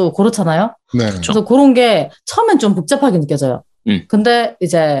있고 또 그렇잖아요. 네. 그래서 그런 게 처음엔 좀 복잡하게 느껴져요. 근데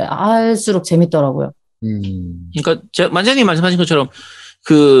이제 알수록 재밌더라고요. 그러니까 만장님 말씀하신 것처럼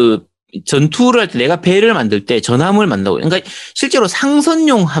그 전투를 할 때 내가 배를 만들 때 전함을 만든다고. 그러니까 실제로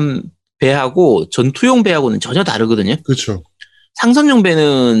상선용 배하고 전투용 배하고는 전혀 다르거든요. 그렇죠. 상선용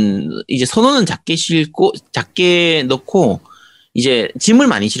배는 이제 선원은 작게 넣고 이제 짐을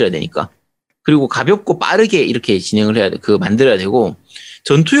많이 실어야 되니까. 그리고 가볍고 빠르게 이렇게 진행을 해야 돼. 만들어야 되고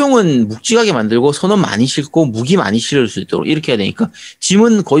전투용은 묵직하게 만들고 선원 많이 싣고 무기 많이 실을 수 있도록 이렇게 해야 되니까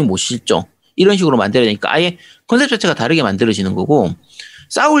짐은 거의 못 실죠. 이런 식으로 만들어야 되니까 아예 컨셉 자체가 다르게 만들어지는 거고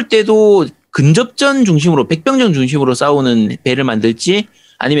싸울 때도 근접전 중심으로 백병전 중심으로 싸우는 배를 만들지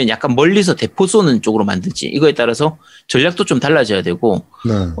아니면 약간 멀리서 대포 쏘는 쪽으로 만들지 이거에 따라서 전략도 좀 달라져야 되고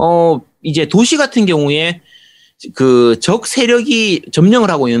네. 이제 도시 같은 경우에 그 적 세력이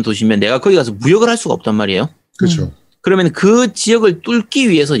점령을 하고 있는 도시면 내가 거기 가서 무역을 할 수가 없단 말이에요. 그렇죠. 그러면 그 지역을 뚫기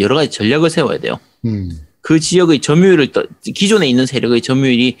위해서 여러 가지 전략을 세워야 돼요. 그 지역의 점유율을 기존에 있는 세력의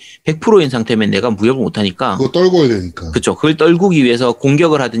점유율이 100%인 상태면 내가 무역을 못하니까 그거 떨궈야 되니까. 그렇죠. 그걸 떨구기 위해서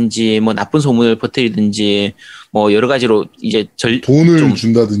공격을 하든지 뭐 나쁜 소문을 퍼뜨리든지 뭐 여러 가지로 이제 돈을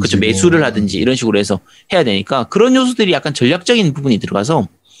준다든지 그렇죠. 매수를 하든지 이런 식으로 해서 해야 되니까 그런 요소들이 약간 전략적인 부분이 들어가서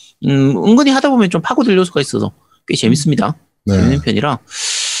은근히 하다 보면 좀 파고들 요소가 있어서 꽤 재밌습니다. 네. 재밌는 편이라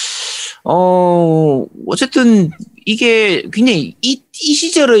어쨌든 이게 굉장히 이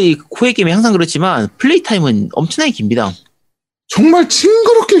시절의 코에 게임이 항상 그렇지만 플레이 타임은 엄청나게 깁니다. 정말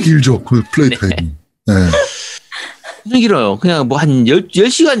징그럽게 길죠. 그 플레이 타임. 네. 굉장히 길어요. 그냥 뭐 한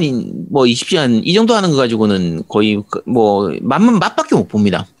 10시간, 뭐 20시간 이 정도 하는 거 가지고는 거의 뭐 맛밖에 못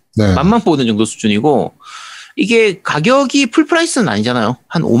봅니다. 네. 맛만 보는 정도 수준이고 이게 가격이 풀프라이스는 아니잖아요.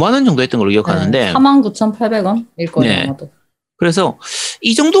 한 5만 원 정도 했던 걸로 기억하는데. 네, 49,800원일 거예요. 네. 아마도. 그래서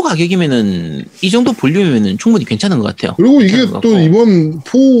이 정도 가격이면은 이 정도 볼륨이면은 충분히 괜찮은 것 같아요. 그리고 이게 또 이번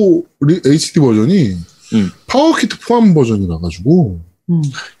 4 HD 버전이 파워키트 포함 버전이라 가지고.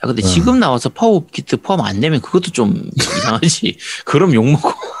 야, 근데 지금 나와서 파워키트 포함 안 되면 그것도 좀 이상하지. 그럼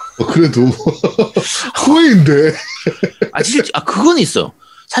욕먹고. 그래도 코에인데. 그건 있어요.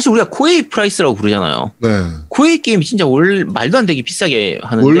 사실 우리가 코에이 프라이스라고 부르잖아요. 네. 코에이 게임이 진짜 말도 안 되게 비싸게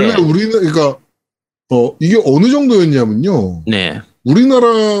하는데. 원래 우리는 그러니까 이게 어느 정도였냐면요. 네.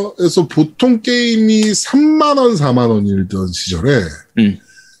 우리나라에서 보통 게임이 3만 원, 4만 원이던 시절에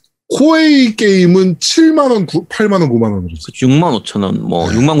코에이 게임은 7만 원, 8만 원, 9만 원으로. 6만 5천 원, 뭐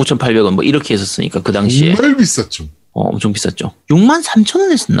네. 6만 9,800원 뭐 이렇게 했었으니까 그 당시에. 정말 비쌌죠. 엄청 비쌌죠. 6만 3천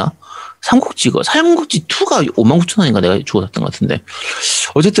원 했었나? 삼국지 2가 5만 9천 원인가 내가 주고 샀던 것 같은데.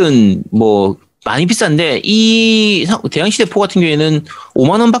 어쨌든 뭐 많이 비싼데 이 대항시대 4 같은 경우에는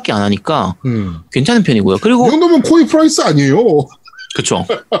 5만 원밖에 안 하니까 괜찮은 편이고요. 그리고 이 정도면 코에이 프라이스 아니에요. 그렇죠.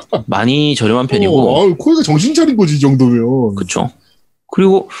 많이 저렴한 편이고. 코에이가 정신 차린 거지 이 정도면. 그렇죠.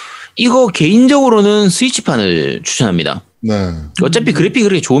 그리고 이거 개인적으로는 스위치판을 추천합니다. 네. 어차피 그래픽이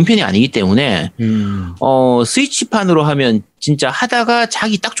그렇게 좋은 편이 아니기 때문에 스위치판으로 하면 진짜 하다가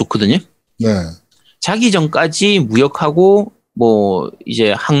자기 딱 좋거든요. 네. 자기 전까지 무역하고 뭐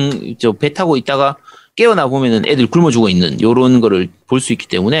이제 배 타고 있다가 깨어나 보면은 애들 굶어 죽어 있는 요런 거를 볼 수 있기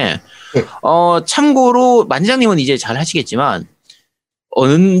때문에 참고로 만장님은 이제 잘 하시겠지만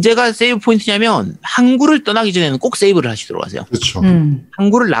언제가 세이브 포인트냐면 항구를 떠나기 전에는 꼭 세이브를 하시도록 하세요. 그렇죠.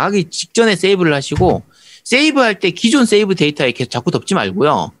 항구를 나가기 직전에 세이브를 하시고 세이브할 때 기존 세이브 데이터에 계속 자꾸 덮지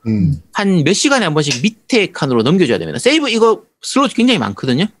말고요. 한 몇 시간에 한 번씩 밑에 칸으로 넘겨줘야 됩니다. 세이브 이거 슬롯이 굉장히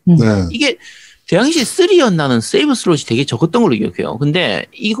많거든요. 네. 이게 대항시 3였나는 세이브 슬롯이 되게 적었던 걸로 기억해요. 근데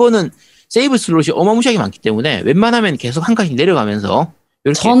이거는 세이브 슬롯이 어마무시하게 많기 때문에 웬만하면 계속 한 칸씩 내려가면서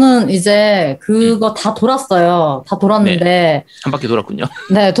이렇게. 저는 이제 그거 다 돌았어요. 다 돌았는데. 네, 한 바퀴 돌았군요.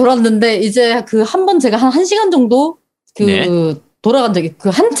 네, 돌았는데 이제 그 한 번 제가 한 1시간 정도 돌아간 적이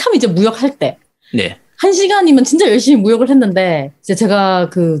한참 이제 무역할 때. 네. 1시간이면 진짜 열심히 무역을 했는데 이제 제가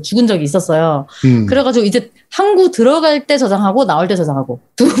죽은 적이 있었어요. 그래가지고 이제 항구 들어갈 때 저장하고 나올 때 저장하고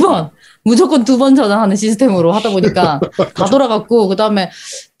무조건 2번 저장하는 시스템으로 하다 보니까 다 돌아갔고 그다음에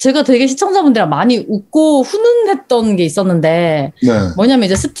제가 되게 시청자분들이랑 많이 웃고 훈훈했던 게 있었는데 네. 뭐냐면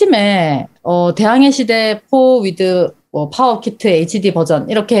이제 스팀에 대항해시대 4 with 뭐 파워키트 HD 버전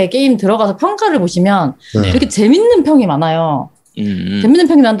이렇게 게임 들어가서 평가를 보시면 되게 재밌는 평이 많아요. 재밌는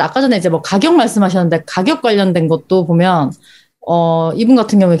평이 많은데 아까 전에 이제 뭐 가격 말씀하셨는데 가격 관련된 것도 보면 이분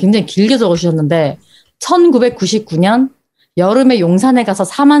같은 경우에 굉장히 길게 적어주셨는데 1999년 여름에 용산에 가서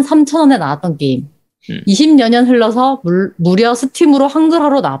 43,000원에 나왔던 게임 20여 년 흘러서 무려 스팀으로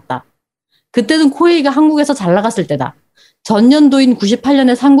한글화로 나왔다. 그때는 코에이가 한국에서 잘 나갔을 때다. 전년도인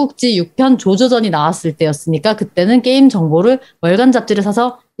 98년에 삼국지 6편 조조전이 나왔을 때였으니까 그때는 게임 정보를 월간 잡지를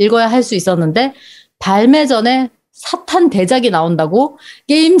사서 읽어야 할 수 있었는데 발매 전에 사탄 대작이 나온다고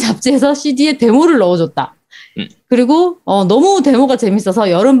게임 잡지에서 CD에 데모를 넣어줬다. 그리고 너무 데모가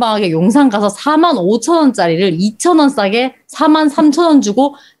재밌어서 여름방학에 용산 가서 45,000원짜리를 2,000원 싸게 43,000원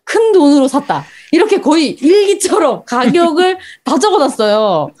주고 큰 돈으로 샀다. 이렇게 거의 일기처럼 가격을 다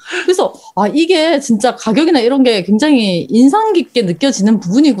적어놨어요. 그래서 이게 진짜 가격이나 이런 게 굉장히 인상 깊게 느껴지는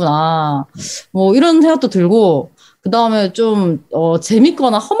부분이구나. 뭐 이런 생각도 들고 그 다음에 좀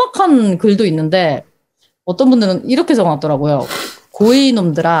재밌거나 험악한 글도 있는데 어떤 분들은 이렇게 적어놨더라고요. 고이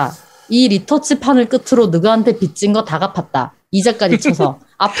놈들아 이 리터치판을 끝으로 너희한테 빚진 거 다 갚았다. 이자까지 쳐서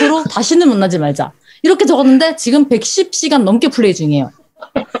앞으로 다시는 만나지 말자. 이렇게 적었는데 지금 110시간 넘게 플레이 중이에요.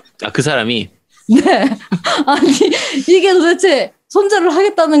 그 사람이? 네. 아니 이게 도대체 손절을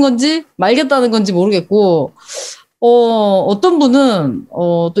하겠다는 건지 말겠다는 건지 모르겠고 어떤 분은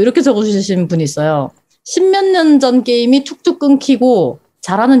또 이렇게 적어주신 분이 있어요. 10몇 년 전 게임이 툭툭 끊기고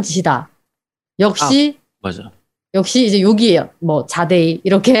잘하는 짓이다. 역시 맞아. 역시 이제 여기에요. 뭐 자데이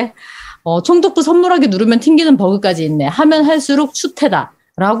이렇게 총독부 선물하게 누르면 튕기는 버그까지 있네. 하면 할수록 추태다.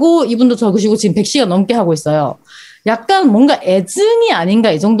 라고 이분도 적으시고 지금 100시간 넘게 하고 있어요. 약간 뭔가 애증이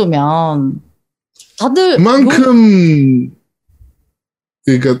아닌가 이 정도면 다들 그만큼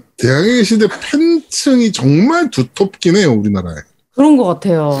그러니까 대항해 시대 팬층이 정말 두텁긴 해요 우리나라에. 그런 것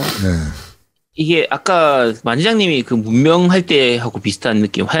같아요. 네. 이게 아까 만지장님이 그 문명할 때하고 비슷한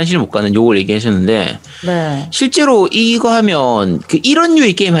느낌, 화장실 못 가는 요걸 얘기하셨는데 네. 실제로 이거 하면 그 이런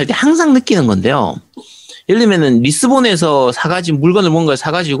류의 게임 할 때 항상 느끼는 건데요. 예를 들면은 리스본에서 사가진 물건을 뭔가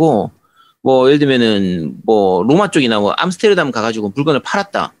사가지고 뭐 예를 들면은 뭐 로마 쪽이나 뭐 암스테르담 가가지고 물건을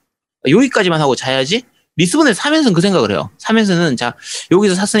팔았다. 여기까지만 하고 자야지. 리스본에 사면서는 그 생각을 해요. 사면서는 자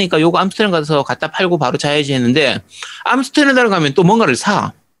여기서 샀으니까 요거 암스테르담 가서 갖다 팔고 바로 자야지 했는데 암스테르담 가면 또 뭔가를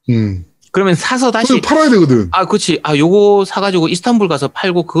사. 그러면 사서 다시 팔아야 되거든. 그렇지. 요거 사가지고 이스탄불 가서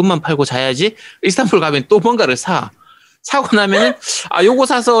팔고 그것만 팔고 자야지. 이스탄불 가면 또 뭔가를 사고 나면은 요거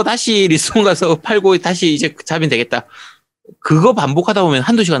사서 다시 리스본 가서 팔고 다시 이제 자면 되겠다. 그거 반복하다 보면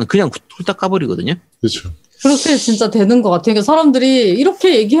한두 시간은 그냥 훌딱 까버리거든요. 그렇죠. 그렇게 진짜 되는 것 같아요. 그러니까 사람들이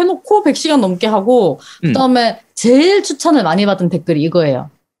이렇게 얘기해놓고 100시간 넘게 하고 그다음에 제일 추천을 많이 받은 댓글이 이거예요.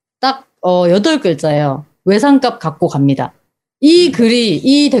 딱 8글자예요. 외상값 갖고 갑니다. 이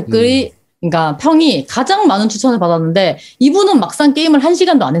댓글이 그러니까 평이 가장 많은 추천을 받았는데 이분은 막상 게임을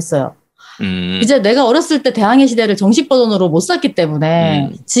 1시간도 안 했어요. 이제 내가 어렸을 때 대항해 시대를 정식 버전으로 못 샀기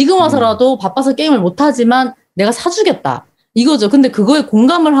때문에 지금 와서라도 바빠서 게임을 못 하지만 내가 사주겠다. 이거죠. 근데 그거에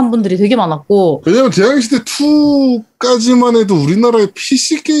공감을 한 분들이 되게 많았고. 왜냐면 대항해시대 2까지만 해도 우리나라에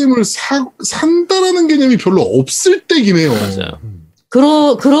PC 게임을 산다라는 개념이 별로 없을 때긴 해요. 맞아요.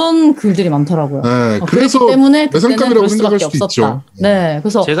 그런 글들이 많더라고요. 네, 그래서 때문에 외상값이라고 생각할 수도 있죠. 네,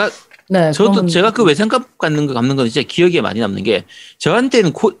 그래서 제가 그 외상값 갚는 건 진짜 기억에 많이 남는 게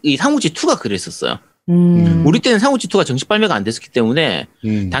저한테는 이 삼국지 2가 그랬었어요. 우리 때는 삼국지 2가 정식 발매가 안 됐었기 때문에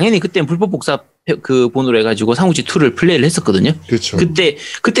당연히 그때는 불법 복사 그 본으로 해가지고 삼국지 2를 플레이를 했었거든요. 그렇죠.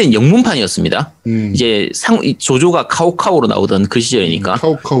 그때는 영문판이었습니다. 이제 조조가 카오카오로 나오던 그 시절이니까.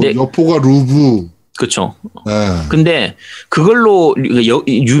 카오카오, 여포가 루브. 그렇죠. 근데 그걸로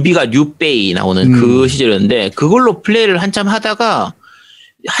유비가 류페이 나오는 그 시절이었는데 그걸로 플레이를 한참 하다가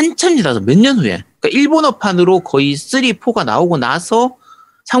한참 지나서 몇 년 후에 그러니까 일본어판으로 거의 3, 4가 나오고 나서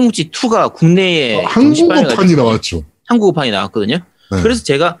삼국지 2가 국내에 한국어판이 나왔죠. 한국어판이 나왔거든요. 네. 그래서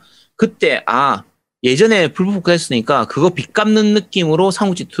제가 그때 예전에 불법 복사했으니까 그거 빚 갚는 느낌으로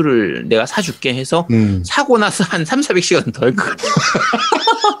삼국지 2를 내가 사줄게 해서 사고 나서 한 300-400시간 더 했거든요.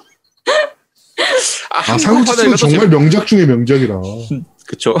 삼국지 2는 정말 명작 중에 명작이라.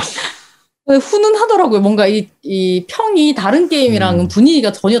 그쵸. 훈훈하더라고요. 뭔가 이 평이 다른 게임이랑은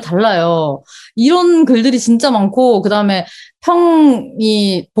분위기가 전혀 달라요. 이런 글들이 진짜 많고, 그 다음에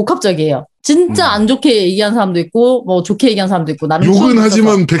평이 복합적이에요. 진짜 안 좋게 얘기한 사람도 있고, 뭐 좋게 얘기한 사람도 있고, 나름 욕은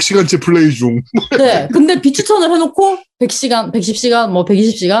하지만 100시간째 플레이 중. 네. 근데 비추천을 해놓고 100시간, 110시간, 뭐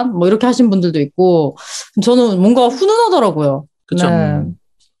 120시간, 뭐 이렇게 하신 분들도 있고, 저는 뭔가 훈훈하더라고요. 그쵸. 네.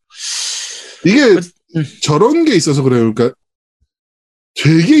 이게 저런 게 있어서 그래요. 그러니까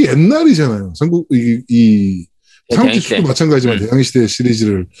되게 옛날이잖아요. 이 삼국지2도 마찬가지지만 대항해시대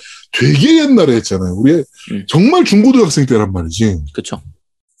시리즈를 되게 옛날에 했잖아요. 우리 정말 중고등학생 때란 말이지. 그렇죠.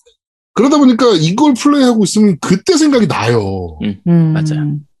 그러다 보니까 이걸 플레이하고 있으면 그때 생각이 나요.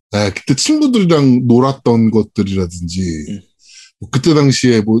 맞아요. 네, 그때 친구들이랑 놀았던 것들이라든지 그때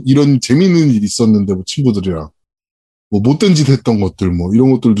당시에 뭐 이런 재미있는 일이 있었는데 뭐 친구들이랑 뭐 못된 짓 했던 것들 뭐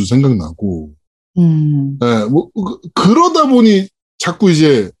이런 것들도 생각나고 네, 뭐 그러다 보니 자꾸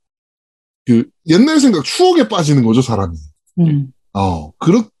이제 그 옛날 생각 추억에 빠지는 거죠 사람이.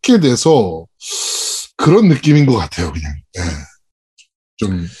 그렇게 돼서 그런 느낌인 것 같아요 그냥. 네.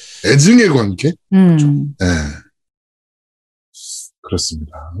 좀 애증의 관계. 네.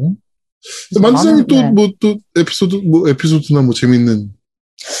 그렇습니다. 만지장님 또 뭐 또 에피소드나 뭐 재밌는.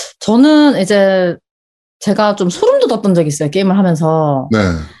 저는 이제 제가 좀 소름 돋았던 적이 있어요 게임을 하면서. 네.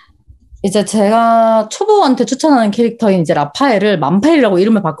 이제 제가 초보한테 추천하는 캐릭터인 이제 라파엘을 만파일이라고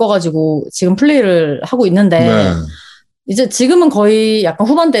이름을 바꿔가지고 지금 플레이를 하고 있는데 네. 이제 지금은 거의 약간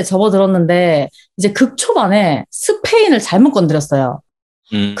후반대에 접어들었는데 이제 극초반에 스페인을 잘못 건드렸어요.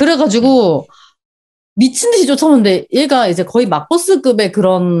 그래가지고 미친 듯이 쫓아오는데 얘가 이제 거의 막보스급의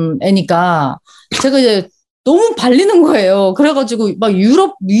그런 애니까 제가 이제 너무 발리는 거예요. 그래가지고 막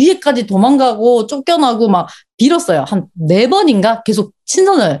유럽 위에까지 도망가고 쫓겨나고 막 빌었어요. 한 4번인가 계속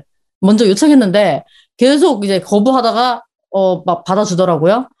친선을 먼저 요청했는데 계속 이제 거부하다가 막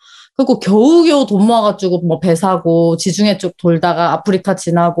받아주더라고요. 그리고 겨우겨우 돈 모아가지고 뭐 배 사고 지중해 쪽 돌다가 아프리카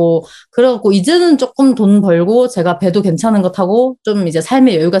지나고 그래갖고 이제는 조금 돈 벌고 제가 배도 괜찮은 거 타고 좀 이제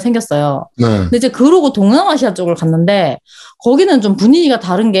삶의 여유가 생겼어요. 네. 근데 이제 그러고 동남아시아 쪽을 갔는데 거기는 좀 분위기가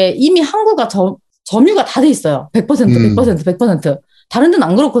다른 게 이미 항구가 점유가 다 돼 있어요. 100%, 100%, 100%. 다른 데는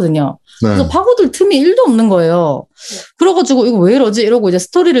안 그렇거든요. 네. 그래서 파고들 틈이 1도 없는 거예요. 그래가지고 이거 왜 이러지? 이러고 이제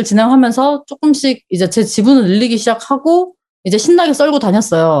스토리를 진행하면서 조금씩 이제 제 지분을 늘리기 시작하고 이제 신나게 썰고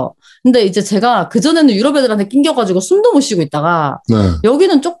다녔어요. 근데 이제 제가 그전에는 유럽 애들한테 낑겨가지고 숨도 못 쉬고 있다가 네.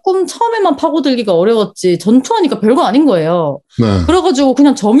 여기는 조금 처음에만 파고들기가 어려웠지 전투하니까 별거 아닌 거예요. 네. 그래가지고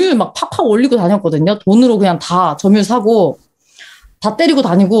그냥 점유율 막 팍팍 올리고 다녔거든요. 돈으로 그냥 다 점유율 사고 다 때리고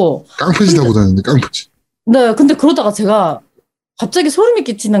다니고. 깡패짓 하고 다니는데 깡패짓. 네. 근데 그러다가 제가 갑자기 소름이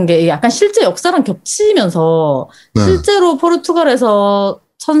끼치는 게 약간 실제 역사랑 겹치면서 네. 실제로 포르투갈에서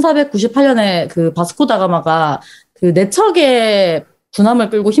 1498년에 그 바스코 다가마가 그 네척의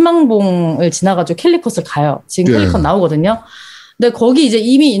군함을 끌고 희망봉을 지나가지고 캘리컷을 가요. 지금 캘리컷 나오거든요. 근데 거기 이제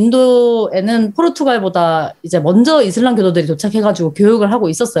이미 인도에는 포르투갈보다 이제 먼저 이슬람 교도들이 도착해가지고 교육을 하고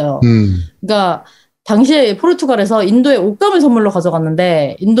있었어요. 그러니까 당시에 포르투갈에서 인도에 옷감을 선물로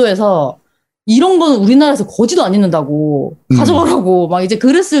가져갔는데 인도에서 이런 거는 우리나라에서 거지도 안 입는다고 가져가라고 막 이제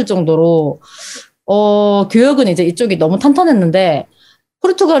그랬을 정도로 교역은 이제 이쪽이 너무 탄탄했는데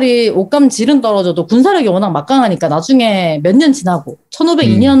포르투갈이 옷감 질은 떨어져도 군사력이 워낙 막강하니까 나중에 몇 년 지나고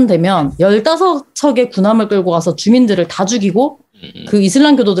 1502년 되면 15척의 군함을 끌고 가서 주민들을 다 죽이고 그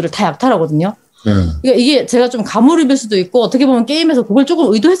이슬람 교도들을 다 약탈하거든요. 그러니까 이게 제가 좀 가물입일 수도 있고 어떻게 보면 게임에서 그걸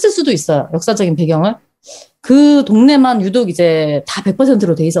조금 의도했을 수도 있어요. 역사적인 배경을. 그 동네만 유독 이제 다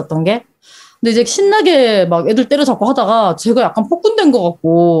 100%로 돼 있었던 게. 근데 이제 신나게 막 애들 때려잡고 하다가 제가 약간 폭군된 것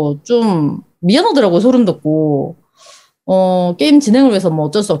같고 좀 미안하더라고요. 소름 돋고. 게임 진행을 위해서 뭐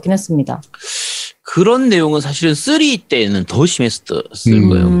어쩔 수 없긴 했습니다. 그런 내용은 사실은 3 때는 더 심했을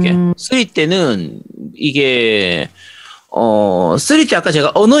거예요. 이게 3 때는 이게 3 때 아까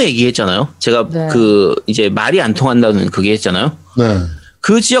제가 언어 얘기했잖아요. 제가 네. 그 이제 말이 안 통한다는 그게 했잖아요. 네.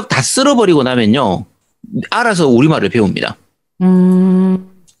 그 지역 다 쓸어버리고 나면요, 알아서 우리말을 배웁니다.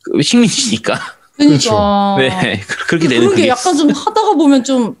 식민지니까. 그러니까. 네, 그렇게 되는. 그런 게 약간 좀 하다가 보면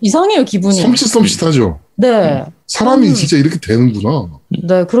좀 이상해요, 기분이. 섬찟하죠. 네. 사람이 진짜 이렇게 되는구나.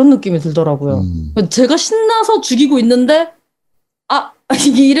 네, 그런 느낌이 들더라고요. 제가 신나서 죽이고 있는데,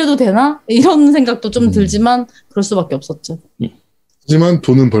 이게 이래도 되나? 이런 생각도 좀 들지만, 그럴 수밖에 없었죠. 하지만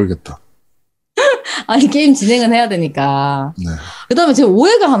돈은 벌겠다. 아니, 게임 진행은 해야 되니까. 네. 그 다음에 제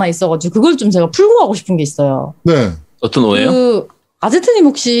오해가 하나 있어가지고, 그걸 좀 제가 풀고 가고 싶은 게 있어요. 네. 어떤 오해요? 아제트님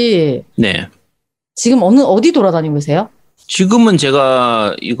혹시, 네. 지금 어디 돌아다니고 계세요? 지금은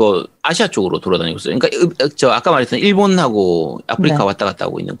제가 이거 아시아 쪽으로 돌아다니고 있어요. 그러니까 저 아까 말했던 일본하고 아프리카 네. 왔다 갔다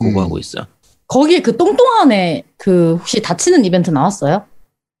하고 있는 그거 하고 있어요. 거기에 그 똥똥한 애 혹시 다치는 이벤트 나왔어요?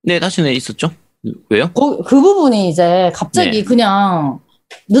 네, 다치는 애 있었죠. 왜요? 그 부분이 이제 갑자기 네. 그냥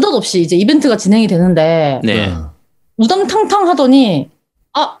느닷없이 이제 이벤트가 진행이 되는데 네. 우당탕탕 하더니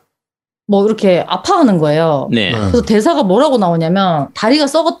뭐 이렇게 아파하는 거예요. 네. 그래서 대사가 뭐라고 나오냐면 다리가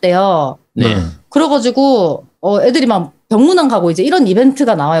썩었대요. 네. 그래가지고 애들이 막 병문안 가고 이제 이런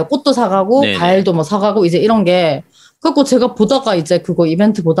이벤트가 나와요. 꽃도 사가고 네네. 과일도 뭐 사가고 이제 이런 게. 그래갖고 제가 보다가 이제 그거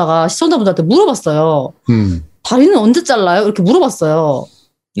이벤트 보다가 시청자분들한테 물어봤어요. 다리는 언제 잘라요? 이렇게 물어봤어요.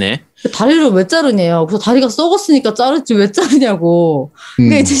 네. 다리를 왜 자르냐요. 그래서 다리가 썩었으니까 자르지 왜 자르냐고.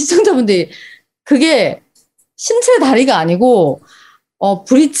 그러니까 이제 시청자분들이 그게 신체 다리가 아니고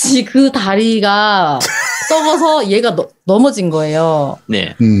브릿지 그 다리가 썩어서 얘가 넘어진 거예요.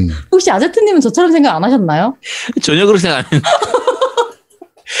 네. 혹시 아제트님은 저처럼 생각 안 하셨나요? 전혀 그렇게 생각 안 했는데.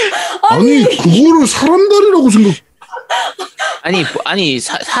 아니 그거를 사람 다리라고 생각. 아니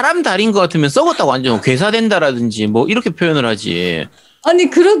사람 다리인 것 같으면 썩었다고 완전 괴사된다라든지 뭐 이렇게 표현을 하지. 아니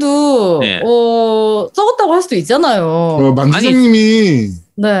그래도 네. 썩었다고 할 수도 있잖아요. 만지장님이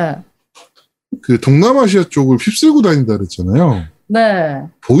네. 그 동남아시아 쪽을 휩쓸고 다닌다 그랬잖아요. 네.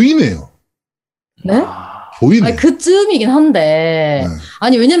 보이네요. 네? 보이네. 아니, 그쯤이긴 한데 네.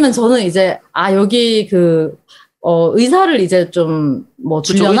 아니 왜냐면 저는 이제 여기 그 의사를 이제 좀 뭐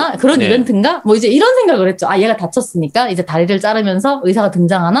주려나 그런 네. 이벤트인가 뭐 이제 이런 생각을 했죠. 얘가 다쳤으니까 이제 다리를 자르면서 의사가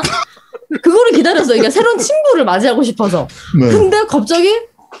등장하나 그거를 기다렸어. 이게 새로운 친구를 맞이하고 싶어서. 네. 근데 갑자기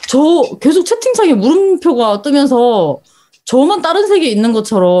저 계속 채팅창에 물음표가 뜨면서 저만 다른 세계에 있는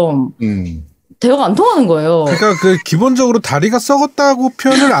것처럼 대화가 안 통하는 거예요. 그러니까 그 기본적으로 다리가 썩었다고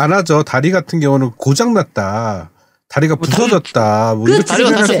표현을 안 하죠. 다리 같은 경우는 고장났다. 다리가 부서졌다. 뭐 이렇게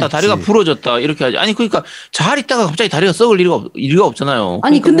다리가 다쳤다. 다리가 부러졌다. 이렇게 하지. 아니 그러니까 잘 있다가 갑자기 다리가 썩을 리가 없잖아요.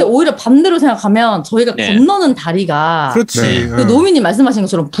 아니 그러니까 근데 오히려 반대로 생각하면 저희가 네. 건너는 다리가 그렇지. 그 노미니 말씀하신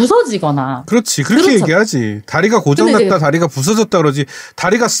것처럼 부서지거나 그렇지. 그렇게 얘기하지. 다리가 고장났다. 다리가 부서졌다 그러지.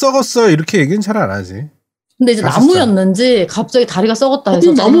 다리가 썩었어. 이렇게 얘기는 잘 안 하지. 근데 이제 나무였는지 갑자기 다리가 썩었다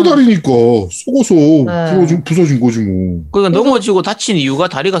해서 나무 다리니까 썩어서 네. 부서진 거지 뭐. 그러니까 넘어지고 다친 이유가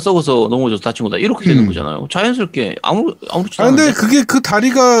다리가 썩어서 넘어져서 다친 거다 이렇게 되는 거잖아요. 자연스럽게 아무렇지도 않은데. 근데 그게 그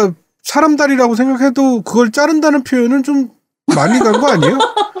다리가 사람 다리라고 생각해도 그걸 자른다는 표현은 좀 많이 간 거 아니에요?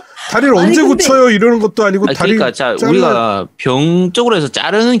 다리를 언제 고쳐요? 이러는 것도 아니고 다리. 그러니까 우리가 병적으로 해서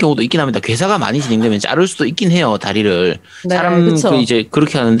자르는 경우도 있긴 합니다. 괴사가 많이 진행되면 자를 수도 있긴 해요. 다리를. 네, 사람 이제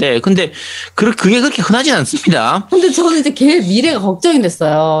그렇게 하는데 근데 그게 그렇게 흔하진 않습니다. 근데 저는 이제 걔 미래가 걱정이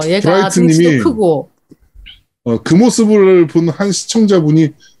됐어요. 얘가 등치도 크고. 그 모습을 본 한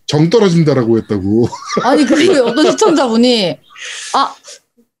시청자분이 정 떨어진다라고 했다고. 아니 그리고 어떤 시청자분이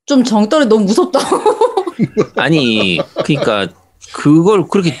좀 정 떨어 너무 무섭다. 아니 그러니까. 그걸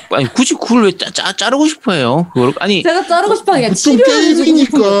그렇게 굳이 그걸 왜 자르고 싶어해요? 그걸 제가 자르고 싶어하는 게 보통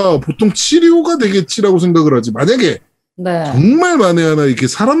게임이니까 보통 치료가 되겠지라고 생각을 하지. 만약에 네. 정말 만에 하나 이렇게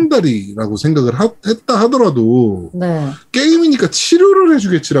사람 다리라고 생각을 했다 하더라도 네. 게임이니까 치료를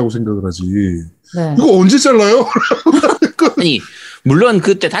해주겠지라고 생각을 하지. 네. 이거 언제 잘라요? 아니 물론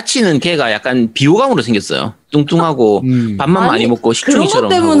그때 다치는 걔가 약간 비호감으로 생겼어요. 뚱뚱하고 밥만 많이 먹고 식충이처럼. 그런 것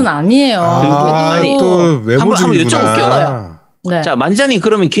때문은 아니에요. 아니 또 외모적이구나. 한번 여쭤볼게요. 네. 자, 만지장님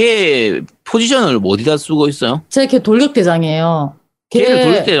그러면 걔 포지션을 어디다 쓰고 있어요? 걔 돌격대장이에요. 걔를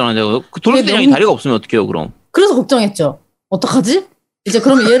돌격대장한다고요? 그 돌격대장이 다리가 없으면 어떡해요, 그럼? 그래서 걱정했죠. 어떡하지? 이제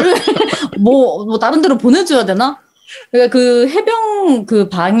그러면 얘를 뭐 다른 데로 보내줘야 되나? 그러니까 그 해병 그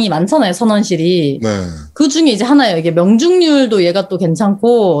방이 많잖아요, 선원실이. 네. 그 중에 이제 하나예요. 이게 명중률도 얘가 또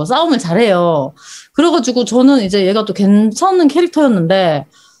괜찮고 싸움을 잘해요. 그래가지고 저는 이제 얘가 또 괜찮은 캐릭터였는데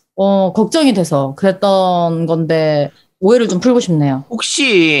걱정이 돼서 그랬던 건데. 오해를 좀 풀고 싶네요.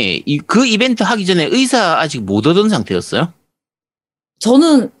 혹시 그 이벤트 하기 전에 의사 아직 못 얻은 상태였어요?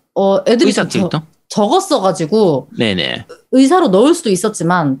 저는 애들이 의사 캐릭터? 적었어가지고 네네. 의사로 넣을 수도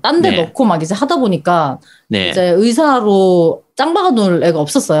있었지만 딴 데 넣고 막 이제 하다 보니까 이제 의사로 짱 박아놓을 애가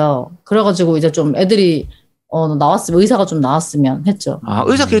없었어요. 그래가지고 이제 좀 애들이 나왔으면 의사가 좀 나왔으면 했죠.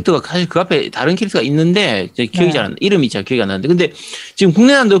 의사 캐릭터가 사실 그 앞에 다른 캐릭터가 있는데 기억이 잘 안 나. 이름이 잘 기억이 안 나는데 근데 지금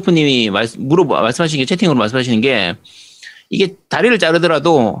국내난도프님이 말씀하신 게 채팅으로 말씀하시는 게 이게 다리를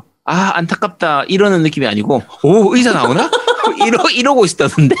자르더라도 안타깝다 이러는 느낌이 아니고 오 의사 나오나? 이러고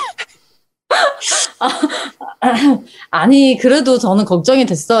있었다던데. 아니 그래도 저는 걱정이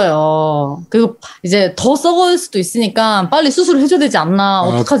됐어요. 그리고 이제 더 썩을 수도 있으니까 빨리 수술을 해줘야 되지 않나.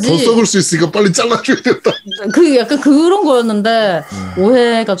 어떡하지? 더 썩을 수 있으니까 빨리 잘라줘야 된다. 그 약간 그런 거였는데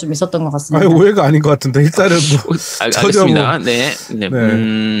오해가 좀 있었던 것 같습니다. 아니, 오해가 아닌 것 같은데 일단은 뭐 알겠습니다. 네.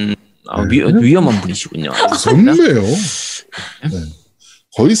 위험한 분이시군요. 좋네요. 네.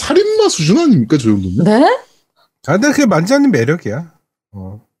 거의 살인마 수준 아닙니까 저 정도면? 네? 근데 그게 만지장님 매력이야.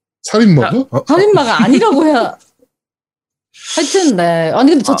 살인마가? 살인마가 아니라고 해야. 하여튼, 네.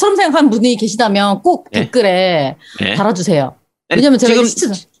 아니, 근데 저처럼 생각하는 분이 계시다면 꼭 댓글에 달아주세요. 왜냐면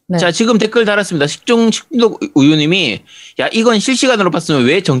제가 지금 댓글 달았습니다. 식중식독 우유님이, 이건 실시간으로 봤으면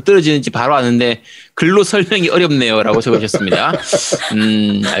왜 정 떨어지는지 바로 아는데, 글로 설명이 어렵네요. 라고 적으셨습니다.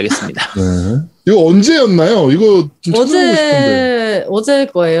 알겠습니다. 네. 이거 언제였나요? 이거 좀 찾아보고 싶은데. 어제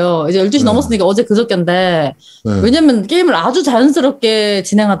거예요. 이제 12시 넘었으니까 어제 그저께인데, 왜냐면 게임을 아주 자연스럽게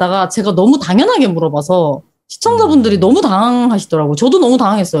진행하다가 제가 너무 당연하게 물어봐서, 시청자분들이 너무 당황하시더라고요. 저도 너무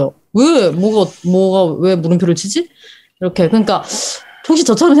당황했어요. 뭐가 왜 물음표를 치지? 이렇게. 그러니까 혹시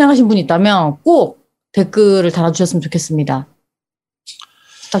저처럼 생각하신 분이 있다면 꼭 댓글을 달아주셨으면 좋겠습니다.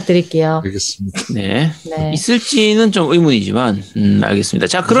 부탁드릴게요. 알겠습니다. 네. 있을지는 좀 의문이지만, 알겠습니다.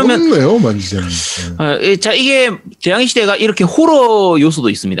 자, 그러면. 무섭네요, 만지장님. 자, 이게 대항해시대가 이렇게 호러 요소도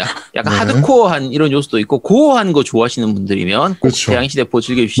있습니다. 약간 하드코어한 이런 요소도 있고, 고어한 거 좋아하시는 분들이면 꼭 그렇죠. 대항해시대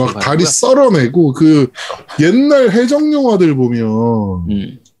즐겨주시기 바랍니다. 막 다리 썰어내고, 옛날 해적 영화들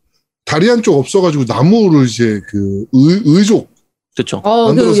보면, 다리 한쪽 없어가지고 나무를 이제 의족. 그렇죠.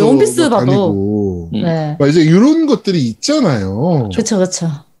 그 영피스 봐도. 네. 이제 이런 것들이 있잖아요. 그렇죠.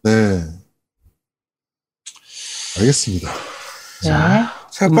 네. 알겠습니다.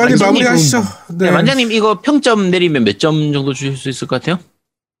 자, 빨리 마무리하시죠. 네. 만장님 이거 평점 내리면 몇 점 정도 주실 수 있을 것 같아요?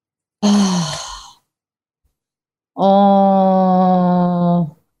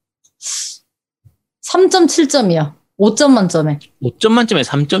 3.7점이요. 5점 만점에. 5점 만점에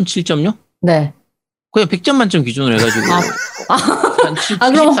 3.7점요? 네. 그냥 100점 만점 기준으로 해가지고 한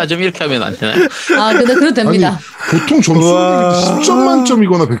 74점 이렇게 하면 안 되나요? 근데 그래도 됩니다. 아니, 보통 점수는 10점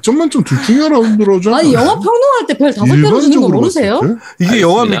만점이거나 100점 만점 둘 중에 하나 들어오잖아요. 아니 영화 평론할 때 별 5개로 주는 거 모르세요? 이게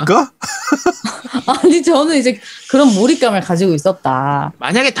영화입니까? 아니 저는 이제 그런 몰입감을 가지고 있었다.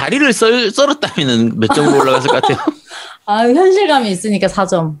 만약에 다리를 썰었다면 몇 점으로 올라갔을 것 같아요? 현실감이 있으니까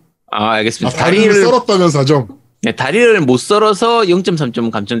 4점. 아, 알겠습니다. 다리를 썰었다면 4점. 네, 다리를 못 썰어서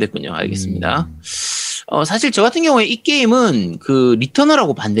 0.3점 감점됐군요. 알겠습니다. 사실 저 같은 경우에 이 게임은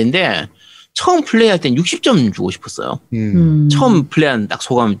리터너라고 반대인데 처음 플레이할 땐 60점 주고 싶었어요. 처음 플레이한 딱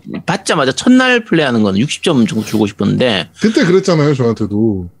소감 받자마자 첫날 플레이하는 건 60점 정도 주고 싶었는데 그때 그랬잖아요.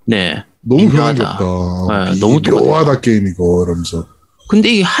 저한테도. 네. 너무 변하다. 네, 너무 묘하다 게임 이거 이러면서. 근데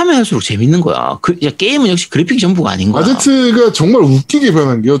이게 하면 할수록 재밌는 거야. 게임은 역시 그래픽이 전부가 아닌 거야. 아제트가 정말 웃기게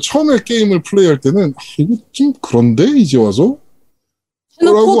변한 게요. 처음에 게임을 플레이할 때는 이거 좀 그런데 이제 와서?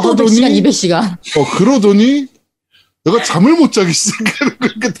 라고 하더니 100시간, 200시간. 그러더니 내가 잠을 못 자기 시작하는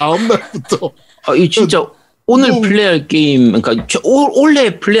거니까 다음 날부터. 이 진짜 오늘 플레이할 게임, 그러니까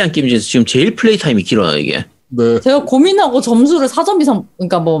올해 플레이한 게임 중에서 지금 제일 플레이 타임이 길어요 이게. 네. 제가 고민하고 점수를 4점 이상,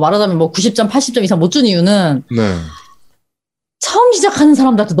 그러니까 말하자면 90점, 80점 이상 못 준 이유는. 네. 처음 시작하는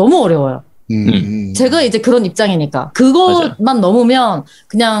사람들한테 너무 어려워요. 제가 이제 그런 입장이니까. 그것만 맞아. 넘으면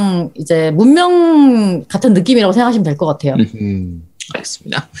그냥 이제 문명 같은 느낌이라고 생각하시면 될 것 같아요.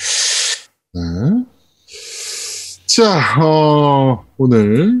 알겠습니다. 네. 자,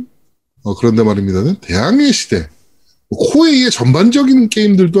 오늘, 그런데 말입니다는 대항해시대. 코웨이의 전반적인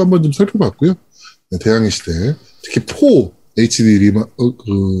게임들도 한번 좀 살펴봤고요. 네, 대항해시대. 특히 4 HD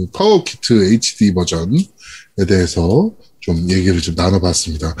파워키트 HD 버전에 대해서 좀 얘기를 좀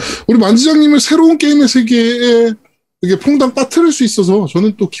나눠봤습니다. 우리 만지장님을 새로운 게임의 세계에 이게 퐁당 빠뜨릴 수 있어서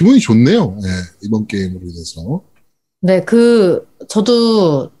저는 또 기분이 좋네요. 네, 이번 게임으로 인해서. 네,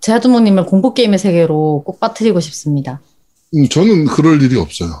 저도 제아두모님을 공포게임의 세계로 꼭 빠뜨리고 싶습니다. 저는 그럴 일이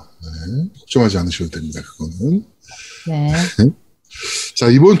없어요. 네, 걱정하지 않으셔도 됩니다. 그거는. 네. 자,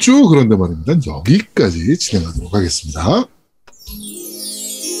 이번 주 그런데 말입니다. 여기까지 진행하도록 하겠습니다.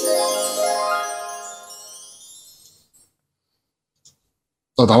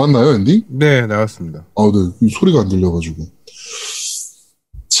 나왔나요, 엔딩? 네, 나왔습니다. 네. 소리가 안 들려가지고.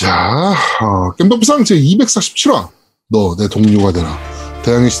 자, 겜덕비상 제247화. 너 내 동료가 되라.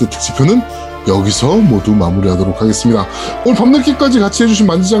 대항해시대 특집편은 여기서 모두 마무리하도록 하겠습니다. 오늘 밤늦게까지 같이 해주신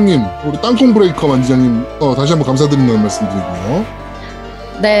만지장님, 우리 땅콩 브레이커 만지장님, 다시 한번 감사드린다는 말씀 드리고요.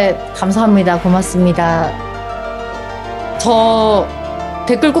 네, 감사합니다. 고맙습니다. 저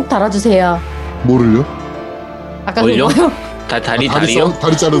댓글 꼭 달아주세요. 뭐를요? 아까 그거요? 다리요?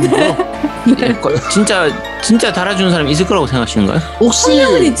 다리 자르는 거요? 네. 진짜 달아주는 사람 있을 거라고 생각하시는가요? 혹시 한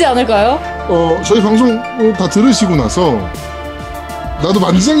명은 있지 않을까요? 저희 방송 다 들으시고 나서 나도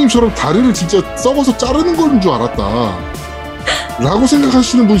만지장님처럼 다리를 진짜 썩어서 자르는 건 줄 알았다 라고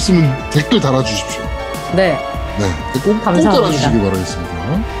생각하시는 분 있으면 댓글 달아주십시오. 네. 꼭 달아주시기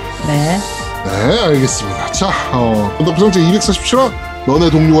바라겠습니다. 네. 네, 알겠습니다. 자, 겜덕비상 제247화 너네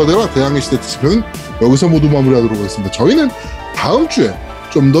동료가 되라 대항해시대 특집편은 여기서 모두 마무리하도록 하겠습니다. 저희는 다음 주에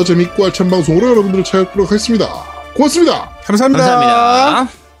좀 더 재밌고 알찬 방송으로 여러분들을 찾아뵙도록 하겠습니다. 고맙습니다. 감사합니다.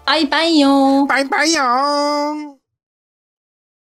 감사합니다. 빠이빠이요. 빠이빠이요.